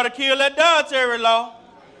they try to kill that dietary law.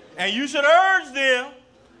 And you should urge them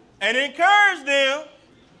and encourage them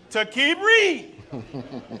to keep reading.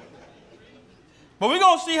 But we're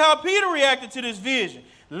going to see how Peter reacted to this vision.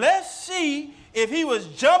 Let's see if he was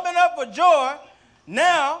jumping up for joy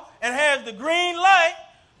now and has the green light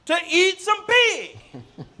to eat some pig.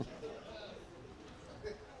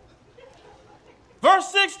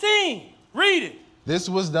 Verse 16, read it. This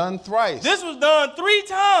was done thrice. This was done 3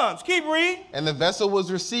 times. Keep reading. And the vessel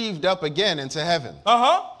was received up again into heaven.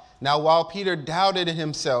 Uh-huh. Now while Peter doubted in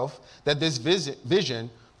himself that this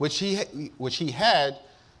vision which he had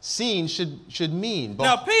seen should mean.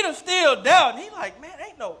 Now Peter still doubting. He like, man,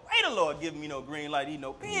 ain't the Lord giving me no green light, eat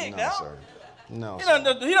no pig No, now. sir. No, He sir.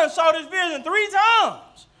 done saw this vision 3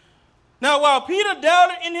 times. Now while Peter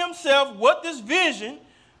doubted in himself what this vision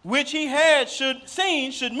which he had should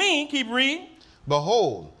mean, keep reading.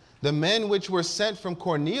 Behold, the men which were sent from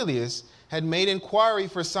Cornelius had made inquiry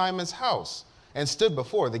for Simon's house, and stood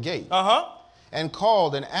before the gate, and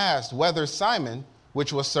called and asked whether Simon,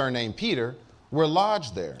 which was surnamed Peter, were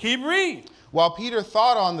lodged there. Keep reading. While Peter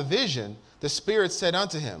thought on the vision, the Spirit said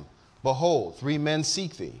unto him, Behold, 3 men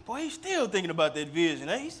seek thee. Boy, he's still thinking about that vision.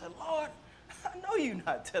 He said, Lord, I know you're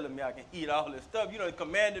not telling me I can eat all this stuff. You know,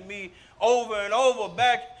 commanded me over and over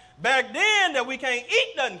back then that we can't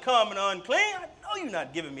eat nothing common or unclean. I know you're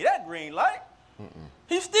not giving me that green light.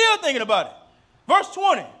 He's still thinking about it. Verse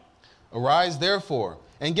 20. Arise therefore,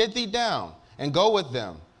 and get thee down, and go with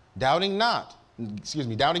them, doubting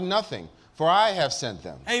nothing, for I have sent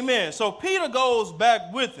them. Amen. So Peter goes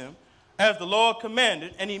back with him as the Lord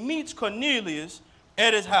commanded, and he meets Cornelius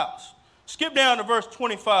at his house. Skip down to verse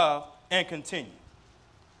 25 and continue.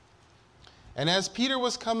 And as Peter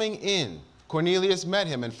was coming in, Cornelius met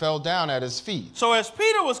him and fell down at his feet. So as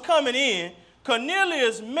Peter was coming in,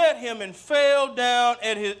 Cornelius met him and fell down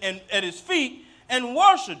at his feet and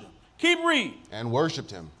worshiped him. Keep reading. And worshipped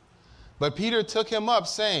him. But Peter took him up,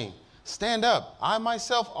 saying, Stand up, I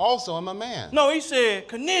myself also am a man. No, he said,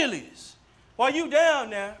 Cornelius, while you down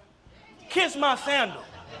there, kiss my sandal.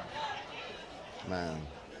 Man,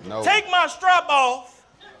 no. Take my strap off,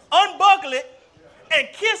 unbuckle it, and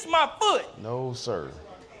kiss my foot. No, sir.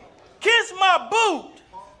 Kiss my boot.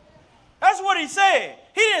 That's what he said.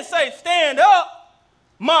 He didn't say, stand up,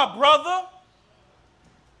 my brother.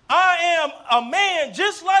 I am a man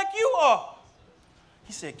just like you are.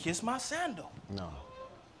 He said, kiss my sandal. No.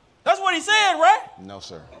 That's what he said, right? No,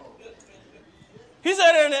 sir. He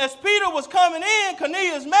said, and as Peter was coming in,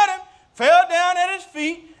 Cornelius met him, fell down at his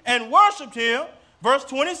feet, and worshiped him. Verse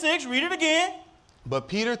 26, read it again. But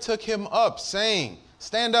Peter took him up, saying,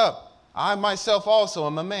 Stand up, I myself also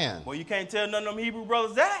am a man. Well, you can't tell none of them Hebrew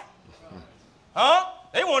brothers that. Huh?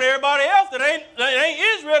 They want everybody else that ain't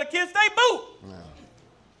Israel to kiss their boot. Yeah.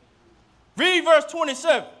 Read verse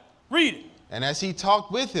 27. Read it. And as he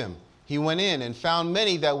talked with him, he went in and found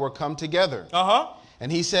many that were come together.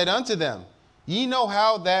 And he said unto them, Ye know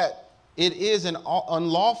how that it is an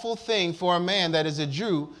unlawful thing for a man that is a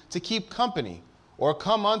Jew to keep company, or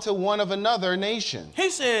come unto one of another nation. He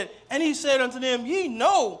said unto them, Ye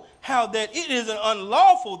know how that it is an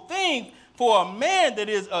unlawful thing for a man that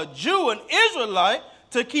is a Jew, an Israelite,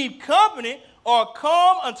 to keep company or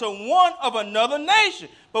come unto one of another nation.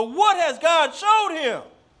 But what has God showed him?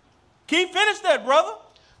 Finish that, brother.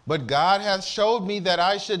 But God hath showed me that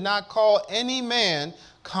I should not call any man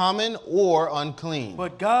common or unclean.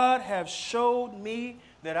 But God hath showed me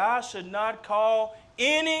that I should not call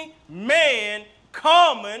any man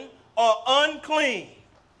common or unclean.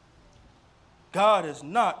 God is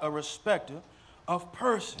not a respecter of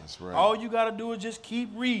persons. That's right. All you got to do is just keep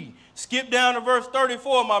reading. Skip down to verse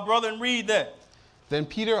 34, my brother, and read that. Then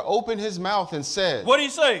Peter opened his mouth and said, What did he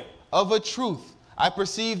say? Of a truth, I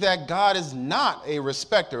perceive that God is not a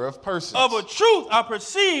respecter of persons. Of a truth, I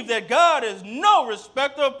perceive that God is no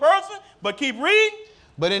respecter of persons. But keep reading.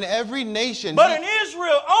 But in every nation. But in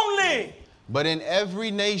Israel only. But in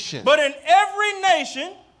every nation. But in every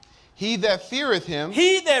nation. He that feareth him.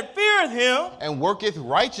 He that feareth him. And worketh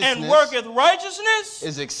righteousness. And worketh righteousness.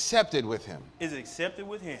 Is accepted with him. Is accepted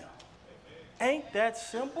with him. Ain't that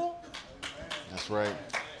simple? That's right.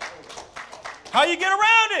 How you get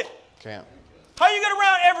around it? Can't. How you get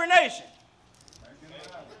around every nation?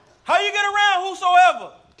 How you get around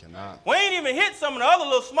whosoever? Cannot. We ain't even hit some of the other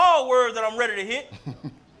little small words that I'm ready to hit.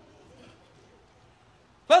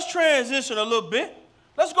 Let's transition a little bit.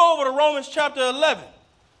 Let's go over to Romans chapter 11.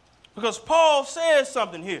 Because Paul says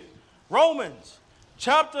something here. Romans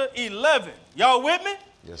chapter 11. Y'all with me?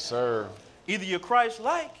 Yes, sir. Either you're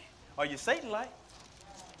Christ-like or you're Satan-like.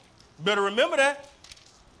 Better remember that.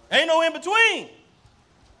 Ain't no in between.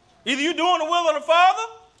 Either you're doing the will of the Father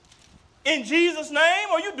in Jesus' name,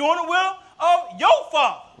 or you're doing the will of your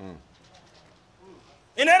Father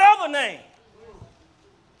in that other name.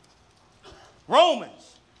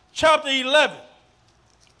 Romans chapter 11.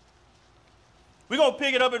 We're going to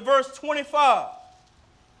pick it up at verse 25.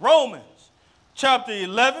 Romans chapter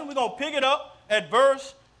 11. We're going to pick it up at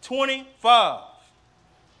verse 25.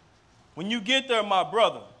 When you get there, my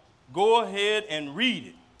brother, go ahead and read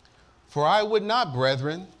it. For I would not,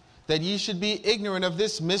 brethren, that ye should be ignorant of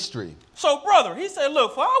this mystery. So, brother, he said,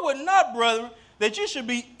 look, for I would not, brethren, that you should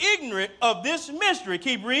be ignorant of this mystery.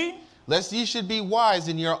 Keep reading. Lest ye should be wise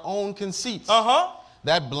in your own conceits.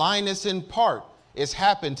 That blindness in part is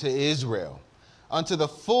happened to Israel, unto the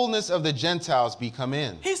fullness of the Gentiles be come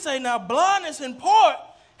in. He say, now blindness in part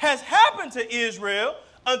has happened to Israel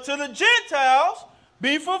until the Gentiles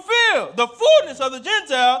be fulfilled. The fullness of the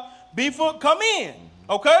Gentiles come in.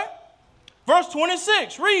 Okay? Verse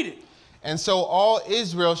 26, read it. And so all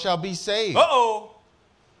Israel shall be saved. Uh-oh.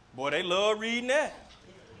 Boy, they love reading that.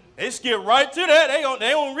 They skip right to that. They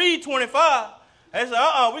don't read 25. They say,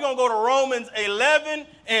 we're going to go to Romans 11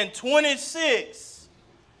 and 26.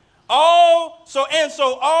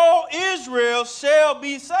 So all Israel shall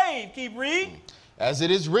be saved. Keep reading. As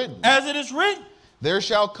it is written. As it is written. There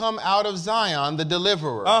shall come out of Zion the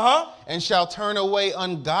deliverer, and shall turn away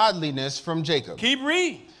ungodliness from Jacob. Keep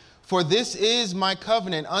reading. For this is my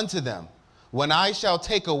covenant unto them, when I shall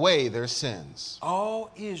take away their sins.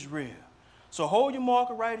 All Israel. So hold your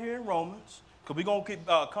marker right here in Romans, because we're going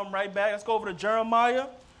to come right back. Let's go over to Jeremiah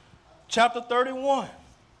chapter 31.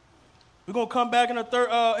 We're going to come back in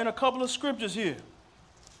a couple of scriptures here.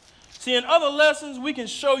 See, in other lessons, we can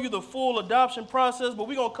show you the full adoption process, but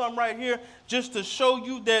we're going to come right here just to show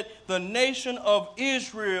you that the nation of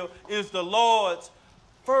Israel is the Lord's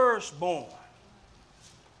firstborn.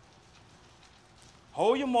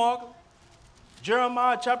 Hold your marker.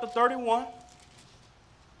 Jeremiah chapter 31.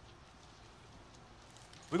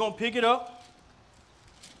 We're going to pick it up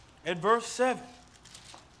at verse 7.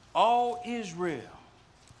 All Israel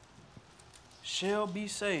shall be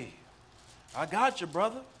saved. I got you,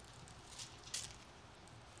 brother.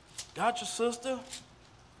 Got you, sister.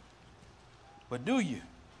 But do you?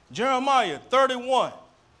 Jeremiah 31.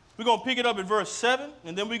 We're going to pick it up at verse 7,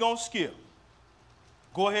 and then we're going to skip.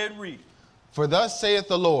 Go ahead and read it. For thus saith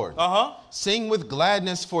the Lord, sing with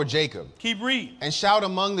gladness for Jacob. Keep reading. And shout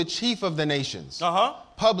among the chief of the nations.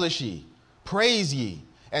 Publish ye, praise ye,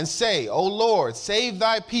 and say, O Lord, save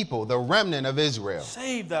thy people, the remnant of Israel.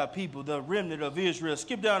 Save thy people, the remnant of Israel.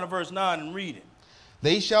 Skip down to verse 9 and read it.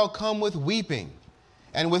 They shall come with weeping,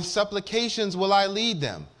 and with supplications will I lead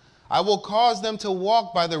them. I will cause them to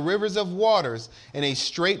walk by the rivers of waters in a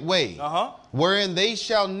straight way, wherein they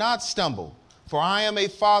shall not stumble. For I am a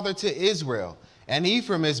father to Israel, and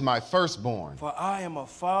Ephraim is my firstborn. For I am a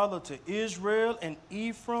father to Israel, and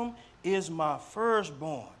Ephraim is my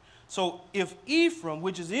firstborn. So if Ephraim,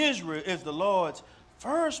 which is Israel, is the Lord's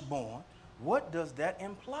firstborn, what does that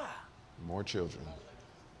imply? More children.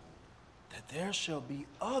 That there shall be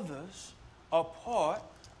others a part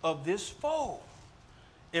of this fold.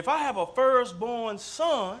 If I have a firstborn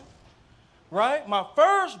son, right, my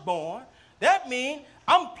firstborn, that means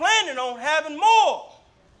I'm planning on having more.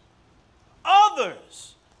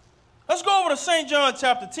 Others. Let's go over to St. John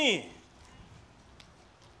chapter 10.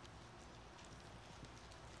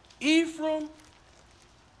 Ephraim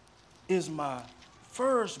is my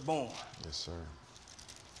firstborn. Yes, sir.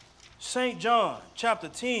 St. John chapter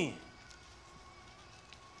 10.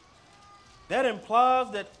 That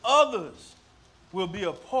implies that others will be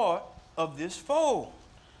a part of this fold.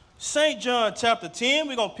 St. John chapter 10,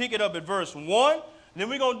 we're going to pick it up at verse 1, and then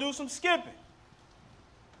we're going to do some skipping.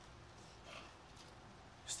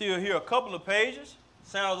 Still here a couple of pages.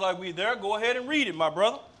 Sounds like we there. Go ahead and read it, my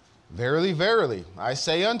brother. Verily, verily, I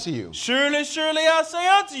say unto you. Surely, surely, I say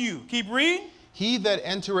unto you. Keep reading. He that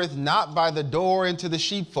entereth not by the door into the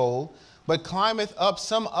sheepfold, but climbeth up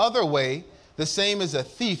some other way, the same is a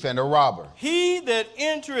thief and a robber. He that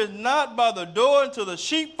entereth not by the door into the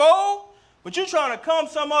sheepfold, but you're trying to come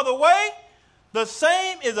some other way, the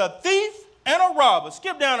same is a thief and a robber.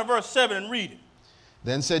 Skip down to verse 7 and read it.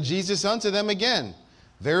 Then said Jesus unto them again,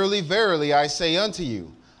 Verily, verily, I say unto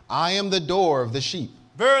you, I am the door of the sheep.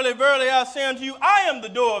 Verily, verily, I say unto you, I am the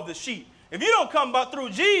door of the sheep. If you don't come by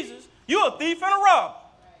through Jesus, you're a thief and a robber.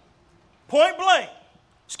 Point blank.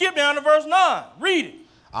 Skip down to verse 9. Read it.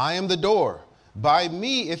 I am the door. By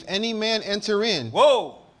me, if any man enter in.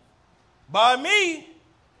 Whoa. By me.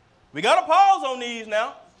 We got to pause on these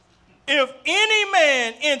now. If any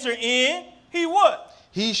man enter in, he what?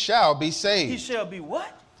 He shall be saved. He shall be what?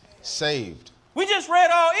 Saved. We just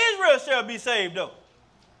read all Israel shall be saved, though.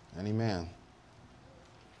 Any man.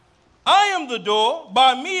 I am the door.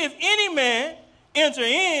 By me, if any man enter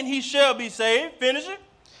in, he shall be saved. Finish it.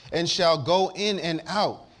 And shall go in and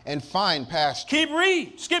out and find pasture. Keep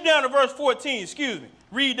reading. Skip down to verse 14. Excuse me.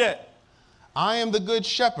 Read that. I am the good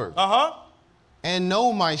shepherd. and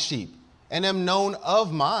know my sheep, and am known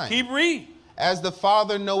of mine. Keep reading. As the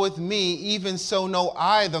Father knoweth me, even so know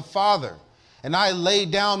I the Father. And I lay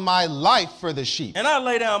down my life for the sheep. And I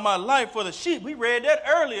lay down my life for the sheep. We read that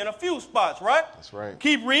earlier in a few spots, right? That's right.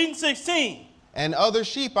 Keep reading, 16. And other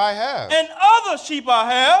sheep I have, And other sheep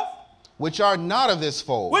I have, which are not of this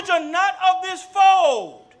fold. which are not of this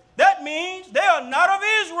fold. That means they are not of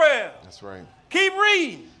Israel. That's right. Keep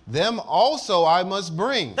reading. Them also I must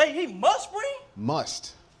bring. He must bring?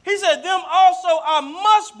 Must. He said, them also I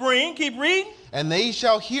must bring. Keep reading. And they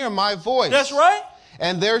shall hear my voice. That's right.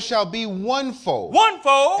 And there shall be one fold. One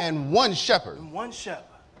fold. And one shepherd. And one shepherd.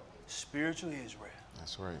 Spiritual Israel.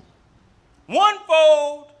 That's right. One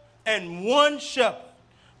fold and one shepherd.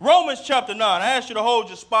 Romans chapter 9. I asked you to hold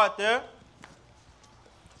your spot there.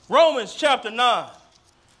 Romans chapter 9.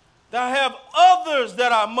 That I have others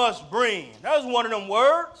that I must bring. That was one of them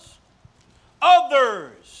words.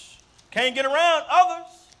 Others. Can't get around others.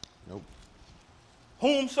 Nope.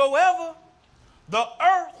 Whomsoever, the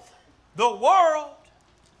earth, the world.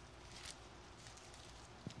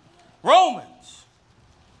 Romans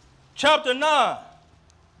chapter 9.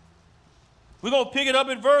 We're going to pick it up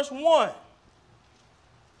at verse 1.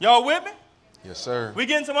 Y'all with me? Yes, sir. We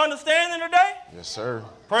getting some understanding today? Yes, sir.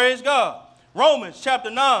 Praise God. Romans chapter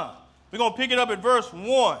 9. We're going to pick it up at verse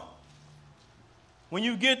 1. When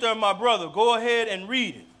you get there, my brother, go ahead and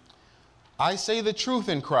read it. I say the truth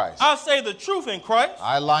in Christ. I say the truth in Christ.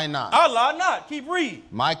 I lie not. I lie not. Keep reading.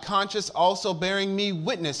 My conscience also bearing me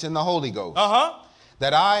witness in the Holy Ghost. Uh-huh.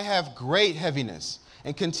 That I have great heaviness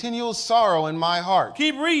and continual sorrow in my heart.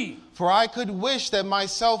 Keep reading. For I could wish that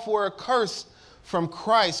myself were accursed from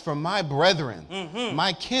Christ, from my brethren,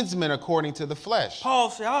 my kinsmen according to the flesh. Paul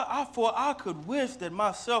said, for I could wish that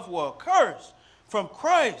myself were accursed from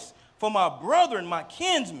Christ, for my brethren, my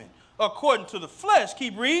kinsmen, according to the flesh.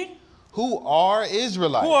 Keep reading. Who are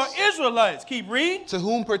Israelites. Who are Israelites. Keep reading. To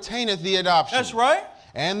whom pertaineth the adoption. That's right.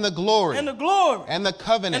 And the glory. And the glory. And the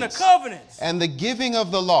covenants. And the covenants. And the giving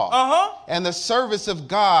of the law. Uh-huh. And the service of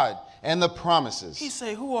God and the promises. He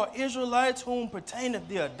say, who are Israelites, whom pertaineth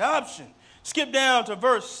the adoption. Skip down to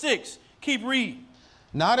verse 6. Keep reading.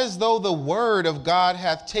 Not as though the word of God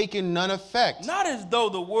hath taken none effect. Not as though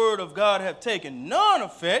the word of God hath taken none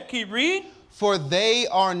effect. Keep reading. For they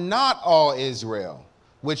are not all Israel,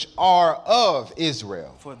 which are of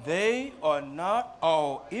Israel. For they are not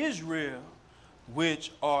all Israel,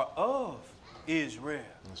 which are of Israel.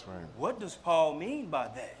 That's right. What does Paul mean by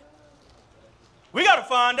that? We got to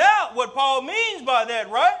find out what Paul means by that,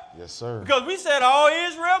 right? Yes, sir. Because we said all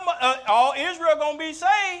Israel going to be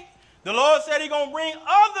saved. The Lord said he's going to bring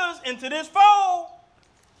others into this fold,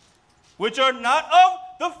 which are not of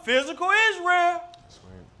the physical Israel. That's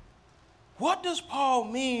right. What does Paul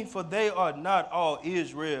mean for they are not all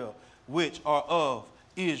Israel, which are of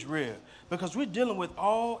Israel? Because we're dealing with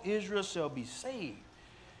all Israel shall be saved.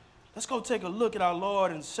 Let's go take a look at our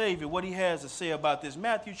Lord and Savior, what he has to say about this.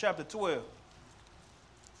 Matthew chapter 12.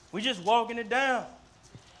 We're just walking it down.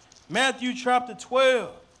 Matthew chapter 12.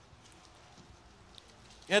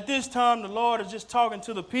 At this time, the Lord is just talking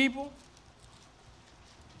to the people.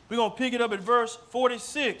 We're going to pick it up at verse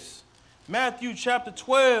 46. Matthew chapter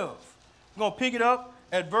 12. We're going to pick it up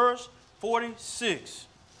at verse 46.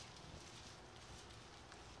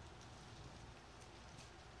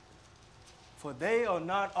 For they are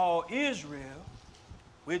not all Israel,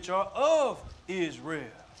 which are of Israel.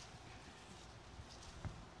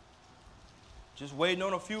 Just waiting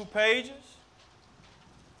on a few pages.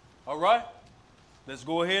 All right? Let's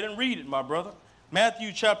go ahead and read it, my brother.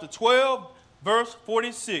 Matthew chapter 12, verse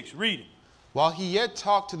 46. Read it. While he yet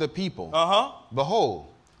talked to the people, behold,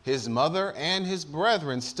 his mother and his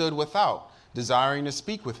brethren stood without, desiring to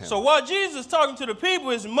speak with him. So while Jesus is talking to the people,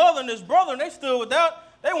 his mother and his brother, they stood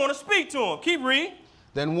without, they want to speak to him. Keep reading.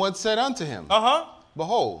 Then one said unto him,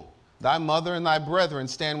 Behold, thy mother and thy brethren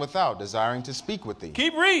stand without, desiring to speak with thee.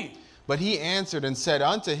 Keep reading. But he answered and said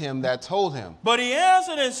unto him that told him. But he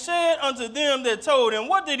answered and said unto them that told him.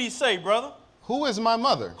 What did he say, brother? Who is my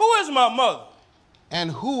mother? Who is my mother?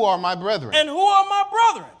 And who are my brethren? And who are my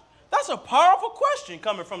brethren? That's a powerful question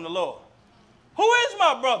coming from the Lord. Who is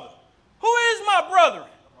my brother? Who is my brethren?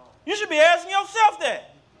 You should be asking yourself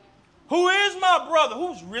that. Who is my brother?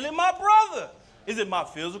 Who's really my brother? Is it my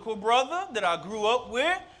physical brother that I grew up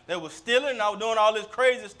with, that was stealing and I was doing all this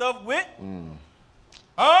crazy stuff with?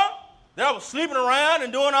 That I was sleeping around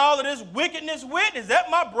and doing all of this wickedness with? Is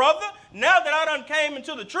that my brother now that I done came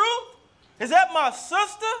into the truth? Is that my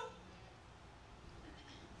sister?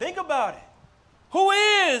 Think about it. Who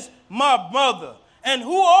is my mother and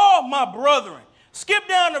who are my brethren? Skip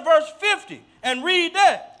down to verse 50 and read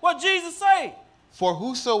that. What Jesus said. For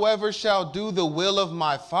whosoever shall do the will of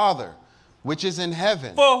my Father, which is in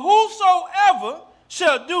heaven. For whosoever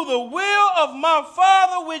shall do the will of my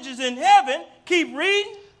Father which is in heaven. Keep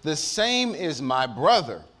reading. The same is my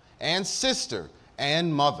brother and sister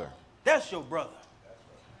and mother. That's your brother.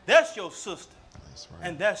 That's your sister. That's right.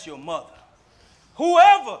 And that's your mother.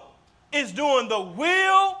 Whoever is doing the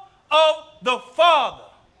will of the Father,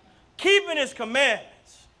 keeping his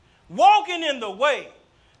commandments, walking in the way,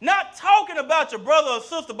 not talking about your brother or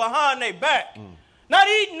sister behind their back, not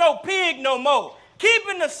eating no pig no more,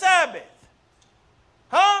 keeping the Sabbath,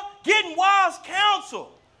 getting wise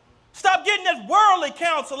counsel. Stop getting this worldly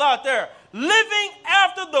counsel out there. Living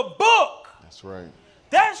after the book. That's right.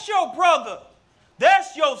 That's your brother.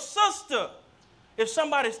 That's your sister. If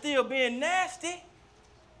somebody's still being nasty,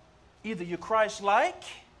 either you're Christ-like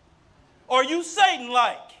or you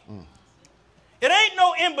Satan-like. It ain't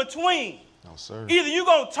no in-between. No, sir. Either you're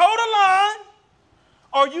going to toe the line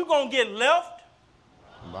or you're going to get left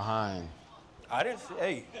behind. I didn't say,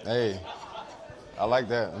 hey. Hey, I like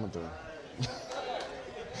that. I'm gonna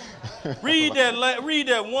read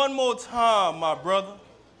that one more time, my brother.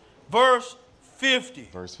 Verse 50.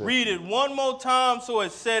 Verse 50. Read it one more time so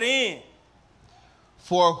it's set in.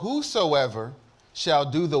 For whosoever shall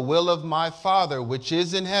do the will of my Father which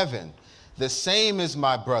is in heaven, the same is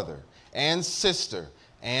my brother and sister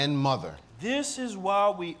and mother. This is why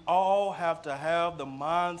we all have to have the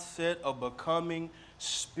mindset of becoming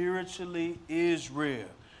spiritually Israel.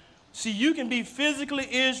 See, you can be physically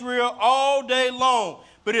Israel all day long,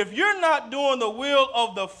 but if you're not doing the will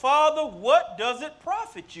of the Father, what does it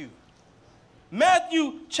profit you?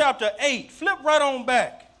 Matthew chapter 8. Flip right on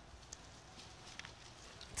back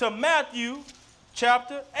to Matthew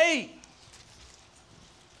chapter 8.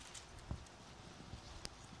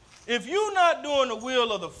 If you're not doing the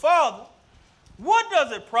will of the Father, what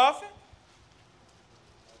does it profit?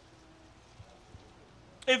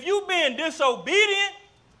 If you're being disobedient,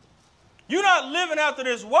 you're not living after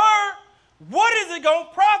this word, what is it going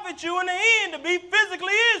to profit you in the end to be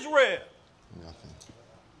physically Israel? Nothing.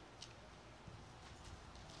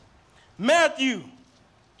 Matthew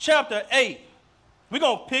chapter 8. We're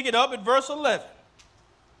going to pick it up at verse 11.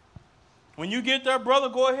 When you get there, brother,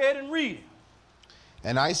 go ahead and read it.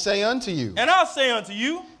 And I say unto you, and I say unto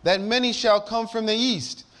you, that many shall come from the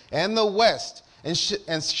east and the west, and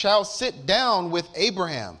shall sit down with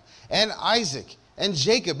Abraham and Isaac and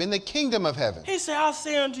Jacob in the kingdom of heaven. He said, I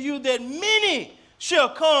say unto you that many shall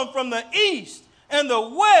come from the east and the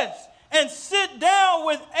west and sit down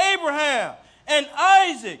with Abraham and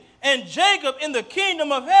Isaac and Jacob in the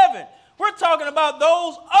kingdom of heaven. We're talking about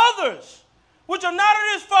those others which are not of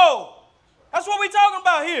this fold. That's what we're talking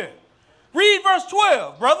about here. Read verse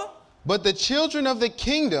 12, brother. But the children of the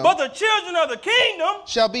kingdom,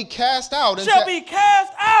 shall be cast out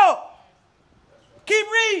Keep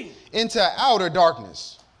reading. Into outer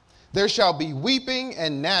darkness. There shall be weeping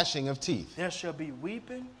and gnashing of teeth. There shall be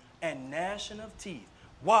weeping and gnashing of teeth.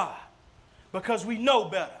 Why? Because we know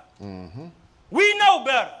better. We know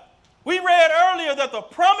better. We read earlier that the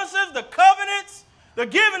promises, the covenants, the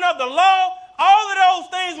giving of the law, all of those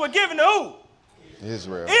things were given to who?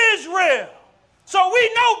 Israel. Israel. So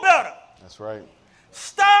we know better. That's right.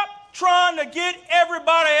 Stop trying to get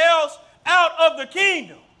everybody else out of the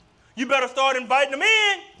kingdom. You better start inviting them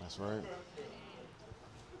in. That's right.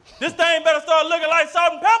 This thing better start looking like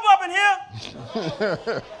salt and pepper up in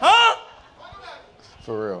here. Huh?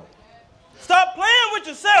 For real. Stop playing with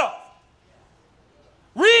yourself.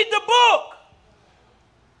 Read the book.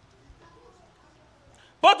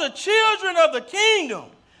 But the children of the kingdom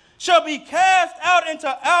shall be cast out into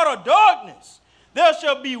outer darkness. There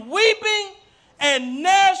shall be weeping and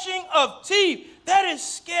gnashing of teeth. That is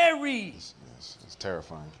scary. It's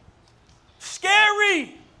terrifying.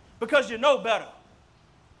 Scary, because you know better.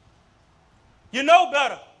 You know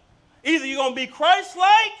better. Either you're going to be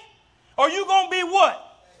Christ-like or you're going to be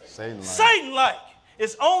what? Satan-like. Satan-like.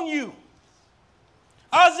 It's on you.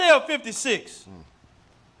 Isaiah 56.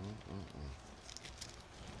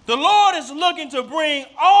 The Lord is looking to bring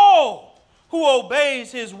all who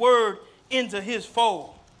obeys his word into his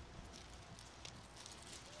fold.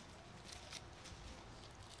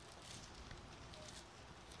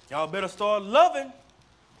 Y'all better start loving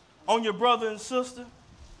on your brother and sister.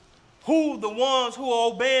 Who the ones who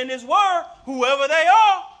are obeying his word, whoever they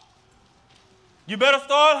are. You better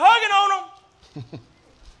start hugging on them.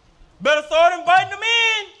 Better start inviting them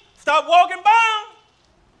in. Stop walking by them.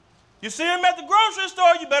 You see them at the grocery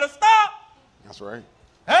store, you better stop. That's right.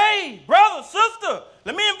 Hey, brother, sister,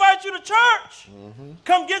 let me invite you to church.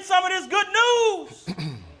 Come get some of this good news.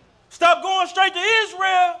 Stop going straight to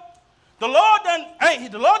Israel. The Lord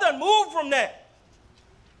doesn't move from that.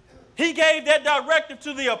 He gave that directive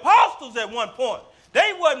to the apostles at one point.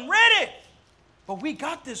 They wasn't ready. But we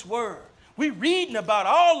got this word. We reading about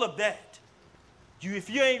all of that.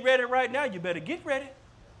 If you ain't ready right now, you better get ready.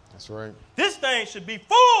 That's right. This thing should be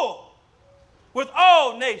full with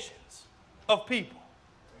all nations of people.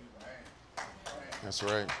 That's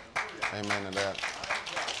right. Amen to that.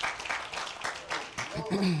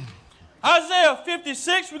 Isaiah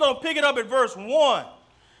 56, we're going to pick it up at verse 1.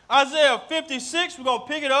 Isaiah 56, we're going to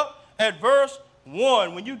pick it up at verse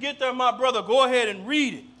 1. When you get there, my brother, go ahead and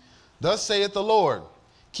read it. Thus saith the Lord,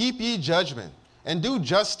 keep ye judgment, and do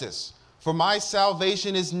justice, for my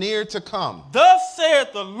salvation is near to come. Thus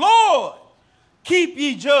saith the Lord, keep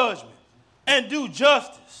ye judgment, and do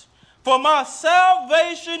justice, for my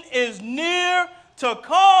salvation is near to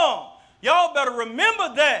come. Y'all better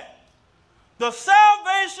remember that. The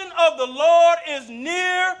salvation of the Lord is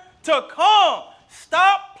near to come.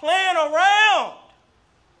 Stop playing around.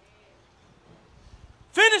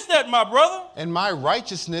 Finish that, my brother. And my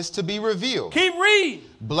righteousness to be revealed. Keep reading.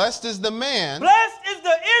 Blessed is the man. Blessed is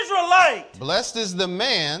the Israelite. Blessed is the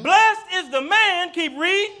man. Blessed is the man. Keep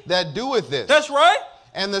reading. That doeth this. That's right.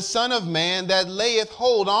 And the Son of Man that layeth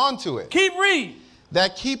hold on to it. Keep reading.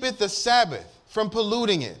 That keepeth the Sabbath from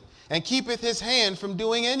polluting it, and keepeth his hand from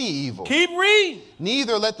doing any evil. Keep reading.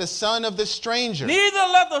 Neither let the son of the stranger. Neither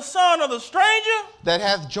let the son of the stranger. That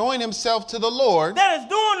hath joined himself to the Lord. That is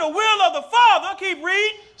doing the will of the Father. Keep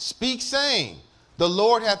reading. Speak saying, the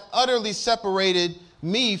Lord hath utterly separated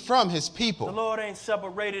me from his people. The Lord ain't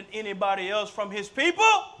separated anybody else from his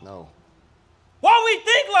people. No. Why we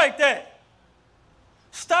think like that?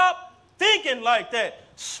 Stop thinking like that.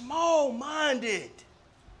 Small-minded.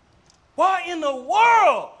 Why in the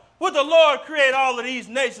world would the Lord create all of these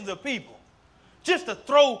nations of people just to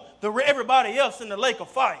throw everybody else in the lake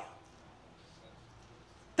of fire?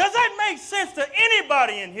 Does that make sense to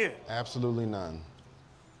anybody in here? Absolutely none.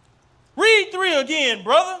 Read 3 again,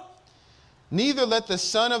 brother. Neither let the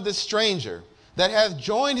son of the stranger that hath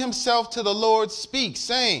joined himself to the Lord speak,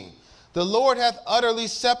 saying, the Lord hath utterly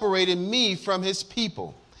separated me from his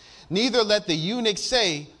people. Neither let the eunuch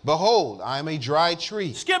say, behold, I am a dry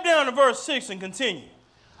tree. Skip down to verse 6 and continue.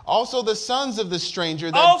 Also the sons of the stranger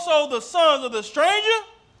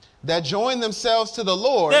that join themselves to the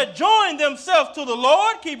Lord. That join themselves to the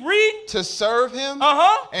Lord. Keep reading. To serve him.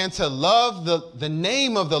 And to love the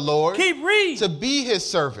name of the Lord. Keep reading. To be his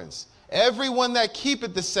servants. Everyone that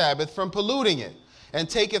keepeth the Sabbath from polluting it, and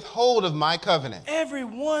taketh hold of my covenant.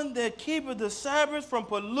 Everyone that keepeth the Sabbath from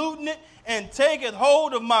polluting it, and taketh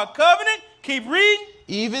hold of my covenant. Keep reading.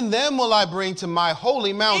 Even them will I bring to my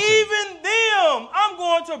holy mountain. Even them I'm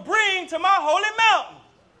going to bring to my holy mountain.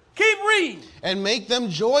 Keep reading. And make them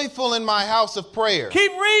joyful in my house of prayer.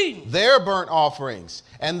 Keep reading. Their burnt offerings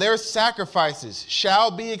and their sacrifices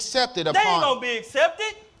shall be accepted upon. They ain't going to be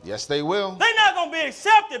accepted. Yes, they will. They're not going to be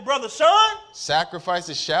accepted, brother Sean.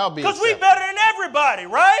 Sacrifices shall be accepted. Because we better than everybody,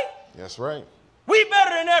 right? That's right. We better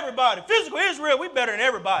than everybody. Physical Israel, we better than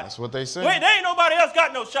everybody. That's what they say. Wait, there ain't nobody else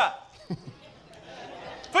got no shot.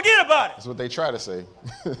 Forget about it. That's what they try to say.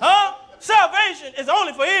 Huh? Salvation is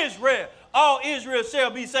only for Israel. All Israel shall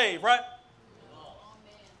be saved, right?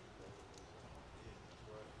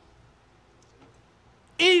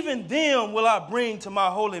 Even them will I bring to my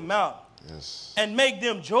holy mountain. Yes. And make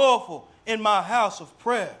them joyful in my house of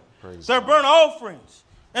prayer. Praise their God. Burnt offerings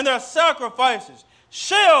and their sacrifices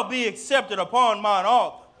shall be accepted upon mine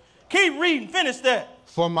altar. Keep reading. Finish that.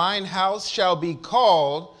 For mine house shall be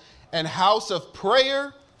called an house of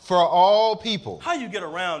prayer for all people. How you get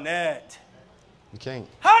around that? You can't.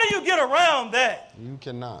 How do you get around that? You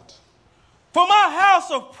cannot. For my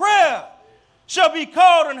house of prayer shall be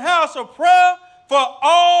called an house of prayer for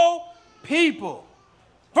all people.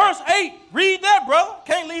 Verse 8, read that, brother.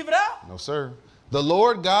 Can't leave it out. No, sir. The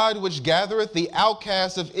Lord God which gathereth the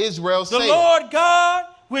outcasts of Israel saith. The Lord God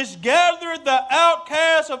which gathereth the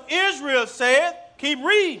outcasts of Israel saith. Keep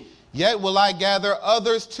reading. Yet will I gather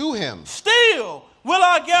others to him. Still will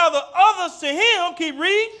I gather others to him. Keep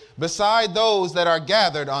reading. Beside those that are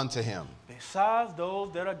gathered unto him. Besides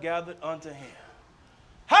those that are gathered unto him.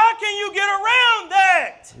 How can you get around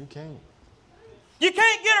that? You can't. You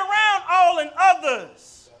can't get around all and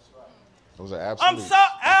others. Those are absolute.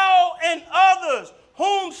 All and others,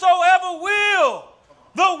 whomsoever will,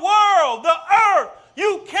 the world, the earth,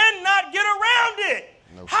 you cannot get around it.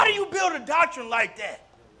 No, how do you build a doctrine like that?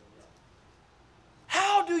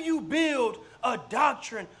 How do you build a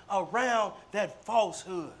doctrine around that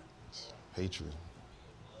falsehood? Hatred.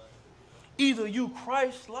 Either you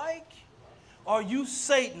Christ-like or you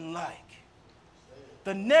Satan-like.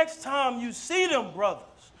 the next time you see them brothers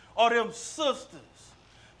or them sisters,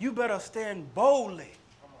 you better stand boldly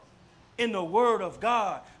in the word of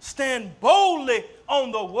God. Stand boldly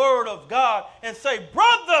on the word of God and say,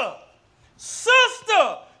 brother,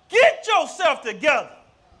 sister, get yourself together.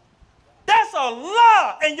 That's a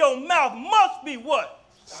lie, and your mouth must be what?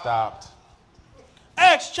 Stopped.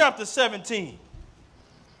 Acts chapter 17.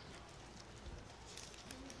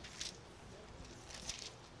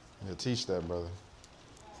 Yeah, teach that, brother.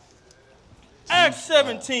 Acts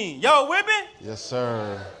 17. Y'all with me? Yes,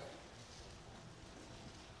 sir.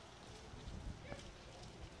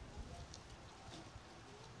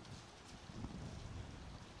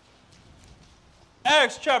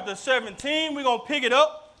 Acts chapter 17, we're going to pick it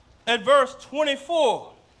up at verse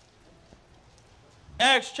 24.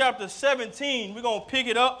 Acts chapter 17, we're going to pick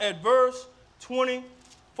it up at verse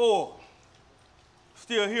 24.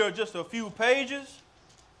 Still here just a few pages.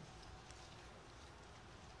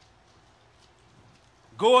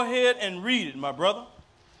 Go ahead and read it, my brother.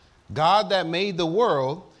 God that made the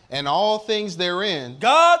world and all things therein.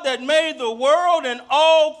 God that made the world and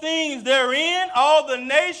all things therein, all the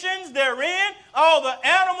nations therein, all the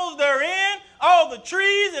animals therein, all the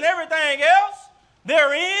trees and everything else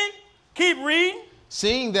therein. Keep reading.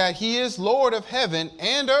 Seeing that he is Lord of heaven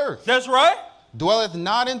and earth. That's right. Dwelleth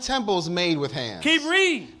not in temples made with hands. Keep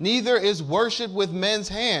reading. Neither is worship with men's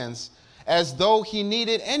hands, as though he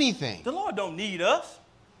needed anything. The Lord don't need us.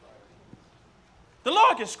 The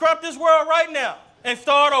Lord can scrap this world right now and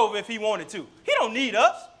start over if he wanted to. He don't need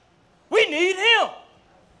us. We need him.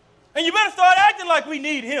 And you better start acting like we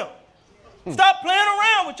need him. Stop playing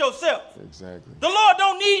around with yourself. Exactly. The Lord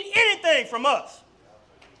don't need anything from us.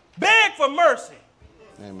 Beg for mercy.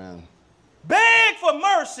 Amen. Beg for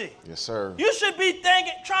mercy. Yes, sir. You should be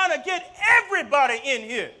trying to get everybody in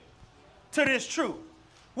here to this truth.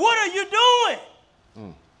 What are you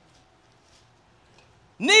doing?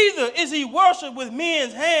 Neither is he worshipped with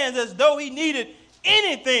men's hands as though he needed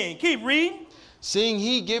anything. Keep reading. Seeing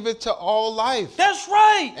he giveth to all life. That's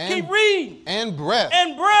right. And, keep reading. And breath.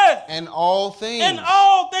 And breath. And all things. And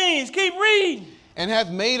all things. Keep reading. And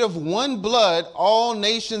hath made of one blood all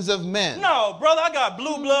nations of men. No, brother, I got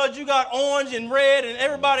blue blood, you got orange and red, and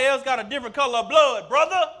everybody else got a different color of blood,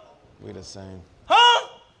 brother. We the same. Huh?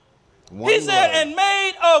 One he said, blood. and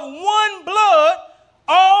made of one blood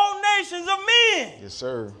all nations of men. Yes,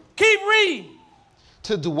 sir. Keep reading.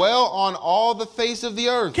 To dwell on all the face of the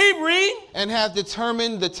earth. Keep reading. And hath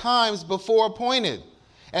determined the times before appointed,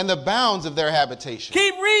 and the bounds of their habitation.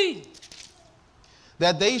 Keep reading.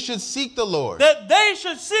 That they should seek the Lord. That they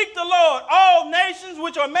should seek the Lord, all nations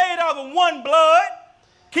which are made out of one blood.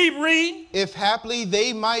 Keep reading. If haply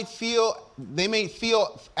they may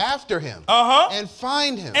feel after him. And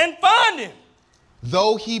find him. And find him.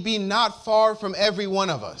 Though he be not far from every one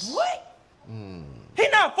of us. What? He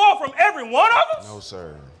not far from every one of us? No,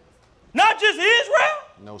 sir. Not just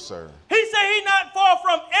Israel? No, sir. He said he not far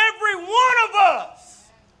from every one of us.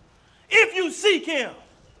 If you seek him.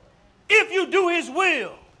 If you do his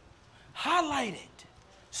will, highlight it,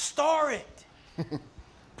 star it,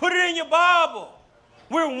 put it in your Bible.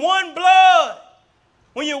 We're one blood.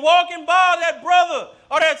 When you're walking by that brother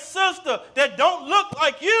or that sister that don't look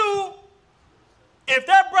like you, if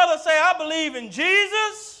that brother say, I believe in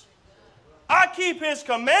Jesus, I keep his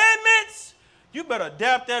commandments, you better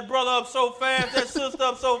dap that brother up so fast, that sister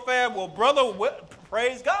up so fast. Well, brother,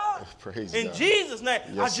 praise God. Praise in God. Jesus' name.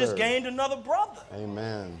 Yes, I just sir. gained another brother.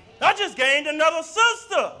 Amen. I just gained another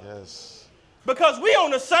sister. Yes. Because we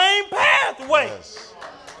on the same pathway. Yes.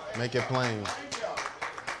 Make it plain.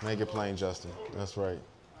 Make it plain, Justin. That's right.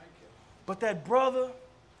 But that brother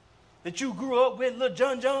that you grew up with, little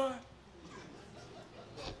John,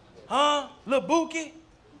 little Bookie,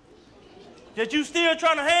 that you still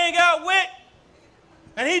trying to hang out with,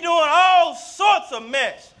 and he doing all sorts of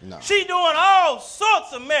mess. No. She doing all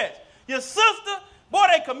sorts of mess. Your sister, boy,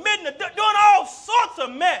 they committing to doing all sorts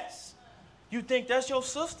of mess. You think that's your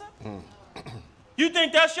sister? You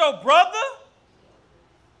think that's your brother?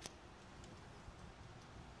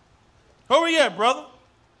 Where we at, brother?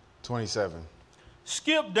 27.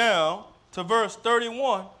 Skip down to verse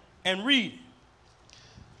 31 and read it.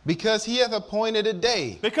 Because he hath appointed a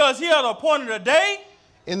day. Because he hath appointed a day.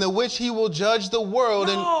 In the which he will judge the world.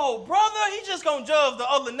 No, brother, he just going to judge the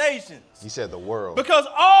other nations. He said the world. Because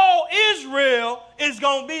all Israel is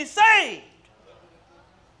going to be saved.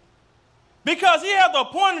 Because he hath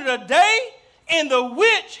appointed a day in the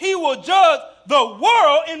which he will judge the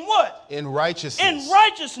world in what? In righteousness. In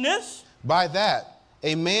righteousness. By that,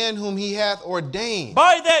 a man whom he hath ordained.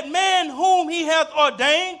 By that man whom he hath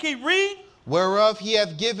ordained. Keep reading. Whereof he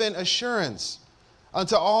hath given assurance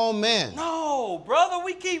unto all men. No, brother,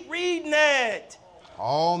 we keep reading that.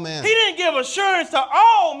 All men. He didn't give assurance to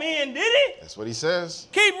all men, did he? That's what he says.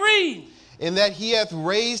 Keep reading. In that he hath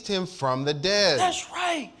raised him from the dead. That's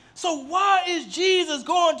right. So why is Jesus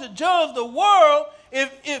going to judge the world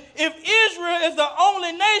if Israel is the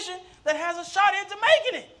only nation that has a shot into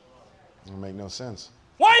making it? It make no sense.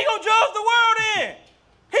 Why are you going to judge the world then?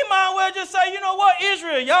 He might well just say, you know what,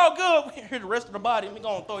 Israel, y'all good. Here's the rest of the body. We're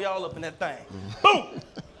going to throw y'all up in that thing. Boom.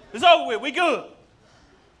 It's over with. We good.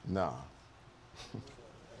 No.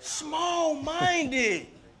 Small-minded.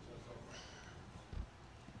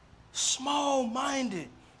 Small-minded.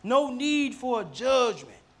 No need for a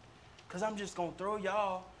judgment. Because I'm just going to throw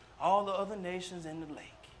y'all, all the other nations, in the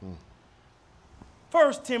lake.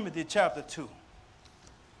 1 Timothy chapter 2.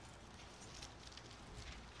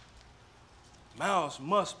 Mouths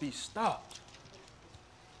must be stopped.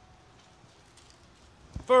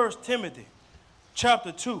 1 Timothy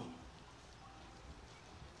chapter 2.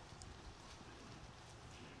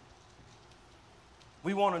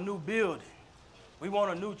 We want a new building. We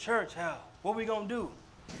want a new church house. What we gonna do?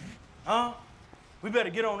 Huh? We better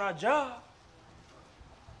get on our job.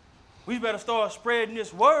 We better start spreading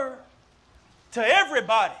this word to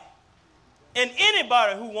everybody and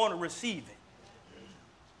anybody who want to receive it.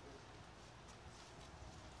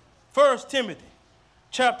 1 Timothy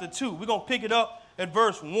chapter 2. We're going to pick it up at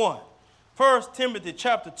verse 1. 1 Timothy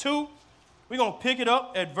chapter 2. We're going to pick it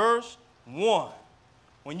up at verse 1.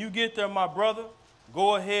 When you get there, my brother,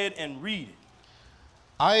 go ahead and read it.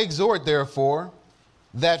 I exhort, therefore,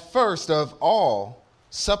 that first of all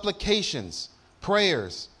supplications,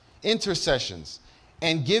 prayers, intercessions,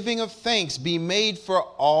 and giving of thanks be made for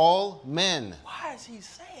all men. Why is he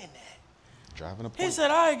saying that? Driving a point. He said,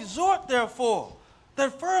 I exhort, therefore,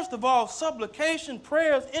 that first of all supplication,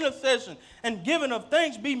 prayers, intercession, and giving of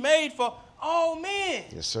thanks be made for all men.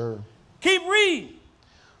 Yes, sir. Keep reading.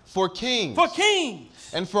 For kings. For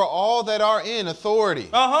kings. And for all that are in authority.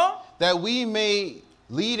 Uh-huh. That we may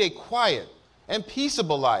lead a quiet and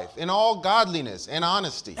peaceable life in all godliness and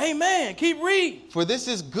honesty. Amen. Keep reading. For this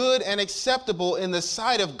is good and acceptable in the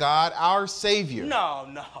sight of God our Savior. No.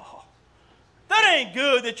 That ain't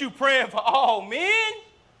good that you praying for all men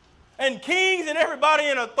and kings and everybody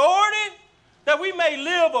in authority, that we may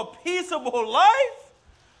live a peaceable life.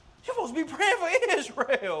 You're supposed to be praying for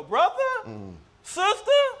Israel, brother,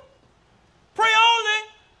 sister. Pray only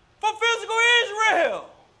for physical Israel.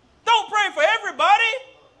 Don't pray for everybody.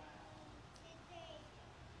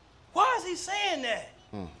 Why is he saying that?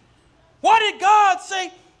 Why did God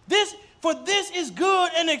say this? For this is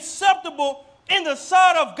good and acceptable in the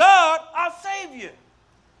sight of God, our Savior.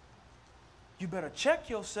 You better check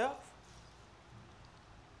yourself.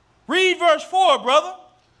 Read verse 4, brother.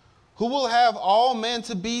 Who will have all men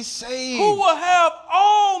to be saved. Who will have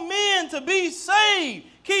all men to be saved.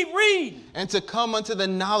 Keep reading. And to come unto the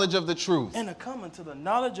knowledge of the truth. And to come unto the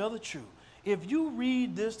knowledge of the truth. If you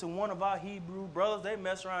read this to one of our Hebrew brothers, they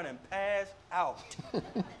mess around and pass out.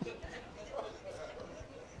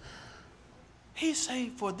 He say,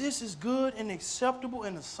 for this is good and acceptable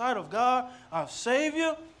in the sight of God, our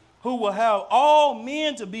Savior, who will have all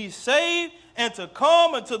men to be saved and to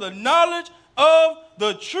come into the knowledge of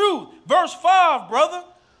the truth. Verse 5, brother.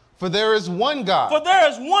 For there is one God. For there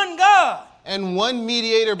is one God. And one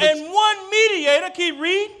mediator. And one mediator, keep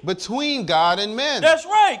reading. Between God and men. That's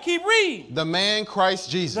right, keep reading. The man Christ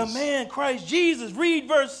Jesus. The man Christ Jesus. Read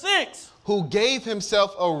verse 6. Who gave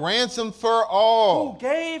himself a ransom for all. Who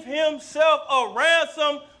gave himself a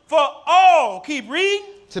ransom for all. Keep reading.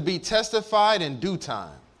 To be testified in due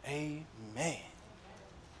time. Amen.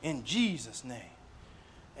 In Jesus' name.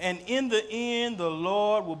 And in the end, the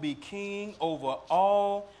Lord will be king over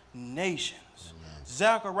all nations. Amen.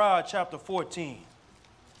 Zechariah chapter 14.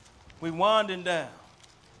 We winding down.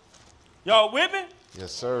 Y'all with me?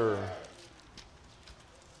 Yes, sir.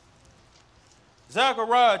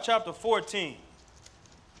 Zechariah chapter 14.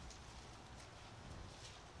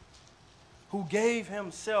 Who gave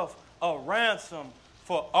himself a ransom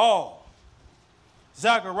for all.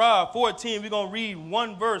 Zechariah 14, we're going to read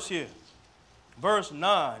one verse here. Verse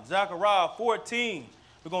 9. Zechariah 14,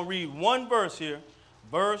 we're going to read one verse here.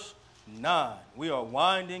 Verse 9. We are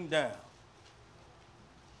winding down.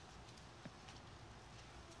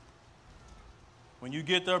 When you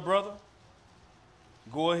get there, brother,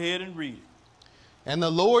 go ahead and read it. And the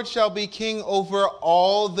Lord shall be king over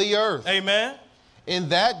all the earth. Amen. In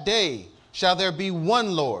that day shall there be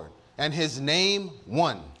one Lord, and his name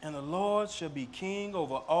one. And the Lord shall be king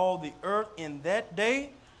over all the earth. In that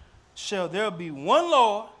day shall there be one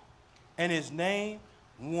Lord, and his name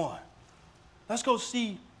one. Let's go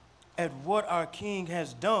see at what our King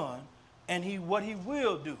has done and what he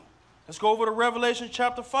will do. Let's go over to Revelation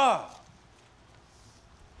chapter 5.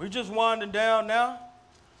 We're just winding down now.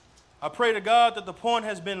 I pray to God that the point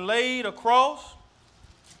has been laid across.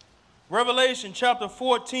 Revelation chapter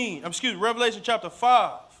 5.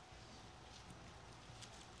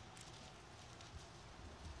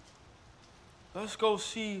 Let's go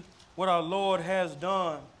see what our Lord has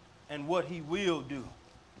done and what he will do.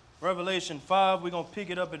 Revelation 5, we're going to pick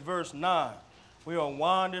it up at verse 9. We are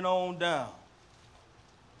winding on down.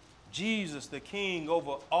 Jesus, the King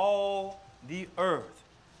over all the earth.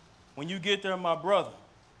 When you get there, my brother,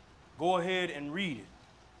 go ahead and read it.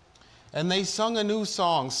 And they sung a new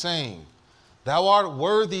song, saying, Thou art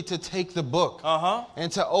worthy to take the book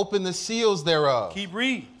and to open the seals thereof. Keep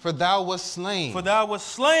reading. For thou wast slain. For thou wast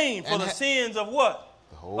slain for the sins of what?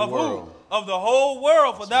 The whole world. Who? Of the whole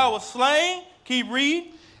world. For thou wast slain. Keep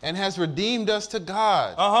reading. And has redeemed us to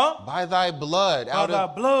God by thy blood. By thy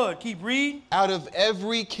blood. Keep reading. Out of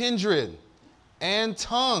every kindred and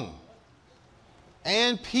tongue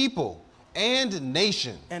and people and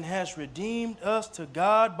nation. And has redeemed us to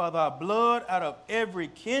God by thy blood out of every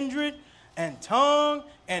kindred and tongue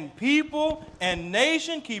and people and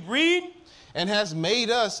nation. Keep reading. And has made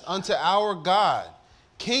us unto our God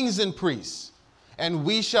kings and priests, and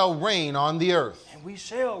we shall reign on the earth. And we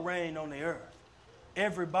shall reign on the earth.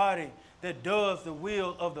 Everybody that does the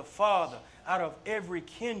will of the Father out of every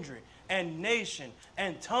kindred and nation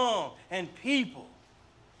and tongue and people.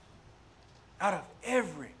 Out of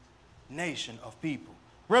every nation of people.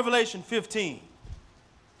 Revelation 15.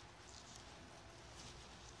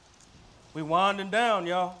 We winding down,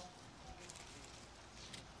 y'all.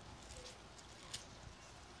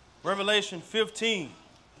 Revelation 15.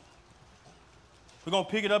 We're going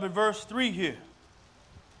to pick it up at verse 3 here.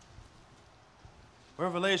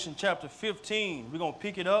 Revelation chapter 15. We're going to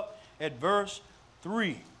pick it up at verse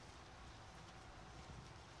 3.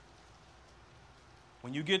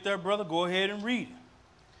 When you get there, brother, go ahead and read it.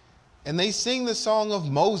 And they sing the song of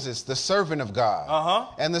Moses, the servant of God,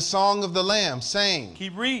 and the song of the Lamb, saying,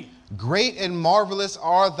 Keep reading. Great and marvelous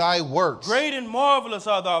are thy works. Great and marvelous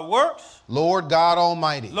are thy works. Lord God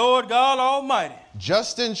Almighty. Lord God Almighty.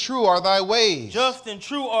 Just and true are thy ways. Just and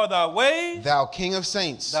true are thy ways. Thou King of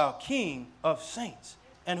saints. Thou King of saints.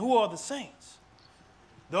 And who are the saints?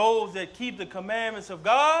 Those that keep the commandments of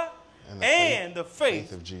God and the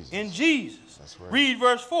faith of Jesus. In Jesus. That's right. Read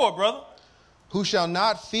verse 4, brother. Who shall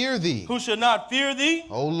not fear thee? Who shall not fear thee?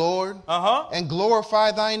 O Lord, and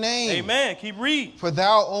glorify thy name. Amen. Keep reading. For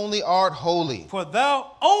thou only art holy. For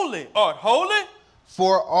thou only art holy.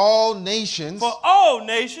 For all nations. For all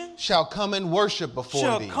nations. Shall come and worship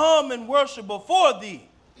before thee. Shall come and worship before thee.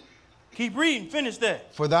 Keep reading. Finish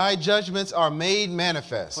that. For thy judgments are made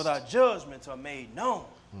manifest. For thy judgments are made known.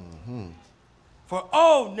 For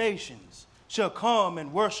all nations shall come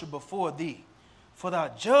and worship before thee. For thy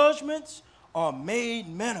judgments are made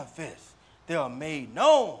manifest. They are made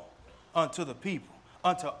known unto the people,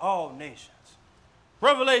 unto all nations.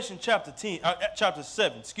 Revelation chapter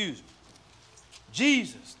 7, excuse me.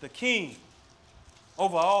 Jesus, the King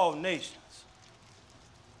over all nations.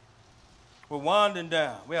 We're winding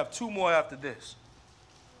down. We have two more after this.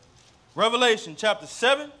 Revelation chapter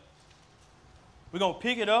 7. We're going to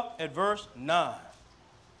pick it up at verse 9.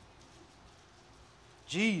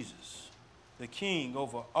 Jesus, the King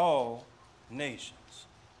over all nations.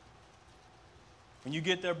 When you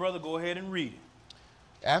get there, brother, go ahead and read it.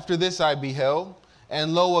 After this I beheld,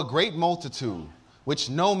 and lo, a great multitude, which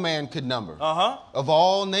no man could number, of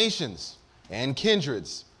all nations, and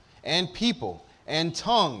kindreds, and people, and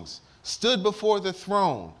tongues, stood before the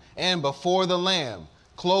throne, and before the Lamb,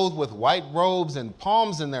 clothed with white robes and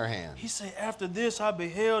palms in their hands. He said, after this I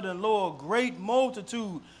beheld, and lo, a great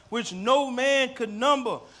multitude, which no man could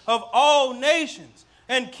number, of all nations,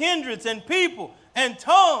 and kindreds, and people, and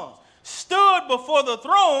tongues, stood before the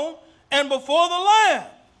throne and before the Lamb,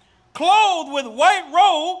 clothed with white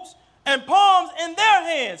robes and palms in their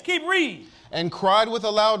hands. Keep reading. And cried with a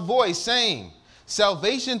loud voice, saying,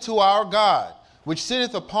 Salvation to our God, which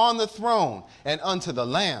sitteth upon the throne, and unto the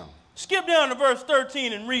Lamb. Skip down to verse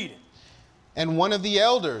 13 and read it. And one of the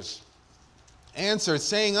elders answered,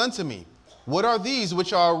 saying unto me, What are these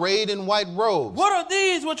which are arrayed in white robes? What are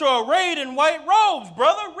these which are arrayed in white robes,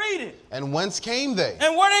 brother? Read it. And whence came they?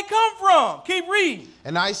 And where they come from? Keep reading.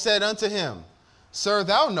 And I said unto him, Sir,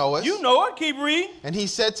 thou knowest. You know it. Keep reading. And he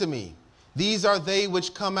said to me, These are they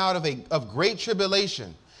which come out of great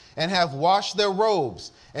tribulation, and have washed their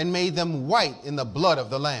robes, and made them white in the blood of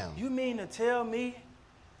the Lamb. You mean to tell me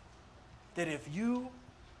that if you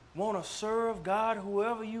want to serve God,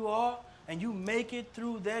 whoever you are, and you make it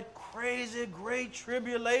through that crazy great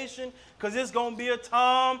tribulation, because it's going to be a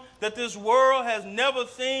time that this world has never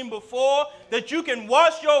seen before, that you can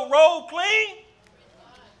wash your robe clean.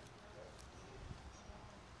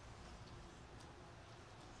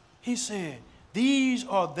 He said, these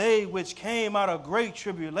are they which came out of great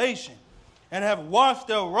tribulation and have washed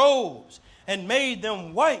their robes and made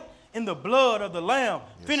them white in the blood of the Lamb.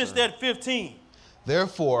 Yes, finish sir. That 15.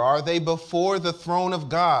 Therefore are they before the throne of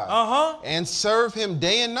God and serve him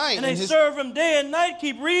day and night. And they serve him day and night.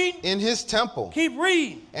 Keep reading. In his temple. Keep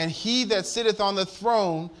reading. And he that sitteth on the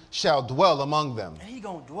throne shall dwell among them. And he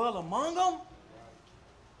going to dwell among them?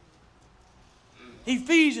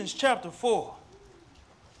 Ephesians chapter 4.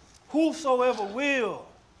 Whosoever will,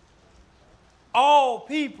 all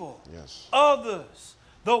people, yes, others,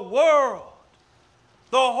 the world,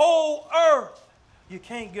 the whole earth, you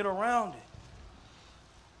can't get around it.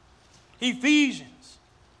 Ephesians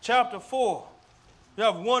chapter 4. We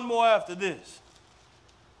have one more after this.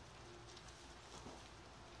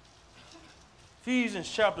 Ephesians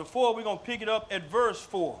chapter 4, we're going to pick it up at verse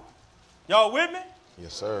 4. Y'all with me?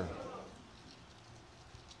 Yes, sir.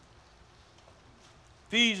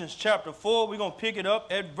 Ephesians chapter 4, we're going to pick it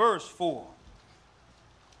up at verse 4.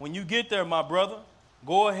 When you get there, my brother,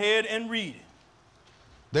 go ahead and read it.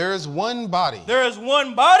 There is one body. There is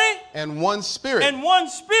one body. And one spirit. And one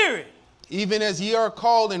spirit. Even as ye are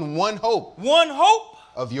called in one hope. One hope.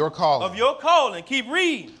 Of your calling. Of your calling. Keep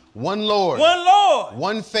reading. One Lord. One Lord.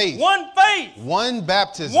 One faith. One faith. One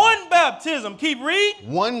baptism. One baptism. Keep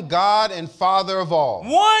reading. One God and Father of all.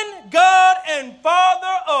 One God and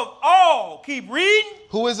Father of all. Keep reading.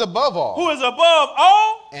 Who is above all. Who is above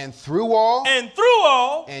all. And through all. And through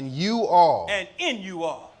all. And you all. And in you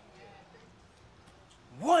all.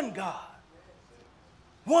 One God.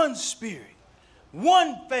 One Spirit.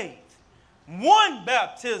 One faith. One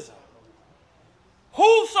baptism.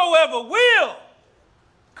 Whosoever will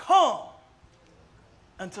come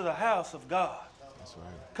unto the house of God. That's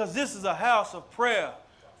right. Because this is a house of prayer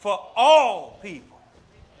for all people.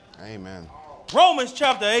 Amen. Romans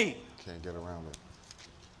chapter 8. Can't get around it.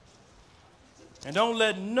 And don't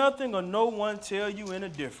let nothing or no one tell you any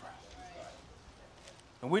different.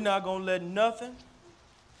 And we're not going to let nothing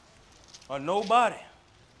or nobody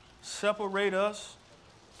separate us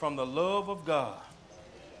from the love of God,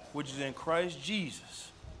 which is in Christ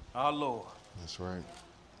Jesus, our Lord. That's right.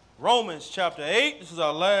 Romans chapter 8, this is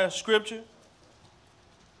our last scripture.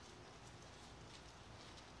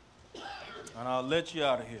 And I'll let you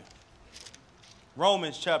out of here.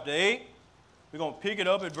 Romans chapter 8, we're going to pick it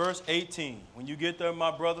up at verse 18. When you get there,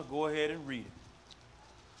 my brother, go ahead and read it.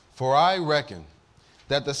 For I reckon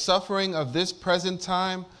that the suffering of this present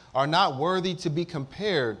time are not worthy to be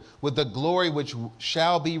compared with the glory which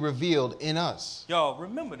shall be revealed in us. Y'all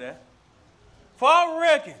remember that. For I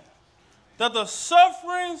reckon that the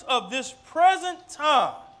sufferings of this present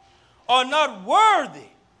time are not worthy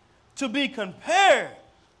to be compared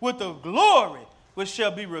with the glory which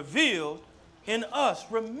shall be revealed in us.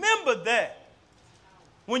 Remember that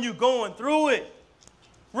when you're going through it.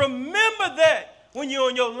 Remember that when you're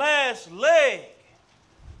on your last leg.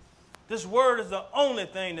 This word is the only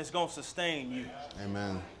thing that's going to sustain you.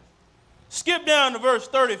 Amen. Skip down to verse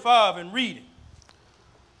 35 and read it.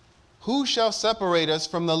 Who shall separate us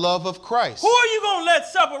from the love of Christ? Who are you going to let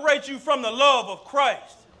separate you from the love of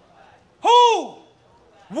Christ? Who?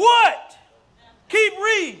 What? Keep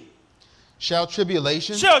reading. Shall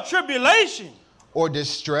tribulation? Shall tribulation? Or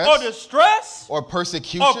distress? Or distress? Or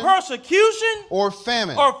persecution? Or persecution? Or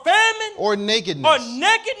famine? Or famine? Or nakedness? Or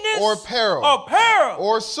nakedness? Or peril? Or peril?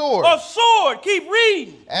 Or sword? Or sword? Keep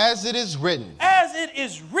reading. As it is written. As it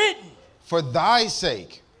is written. For thy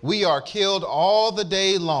sake we are killed all the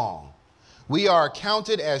day long. We are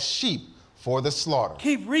accounted as sheep for the slaughter.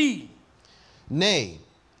 Keep reading. Nay,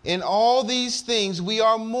 in all these things we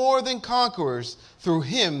are more than conquerors through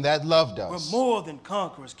him that loved us. We're more than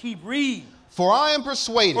conquerors. Keep reading. For I am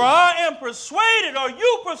persuaded. For I am persuaded. Are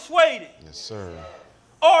you persuaded? Yes, sir.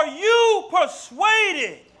 Are you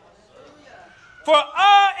persuaded? For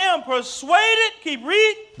I am persuaded, keep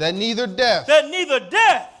reading, that neither death,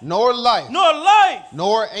 nor life,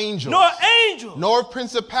 nor angels, nor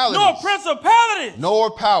principalities, nor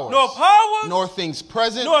powers, nor things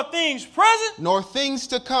present, nor things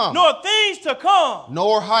to come,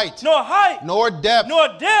 nor height, nor depth,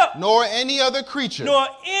 nor any other creature,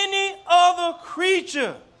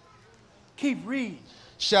 keep reading,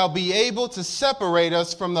 shall be able to separate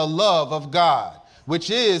us from the love of God,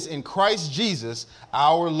 which is in Christ Jesus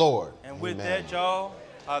our Lord. And with that, y'all,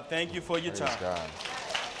 I thank you for your time. Praise God.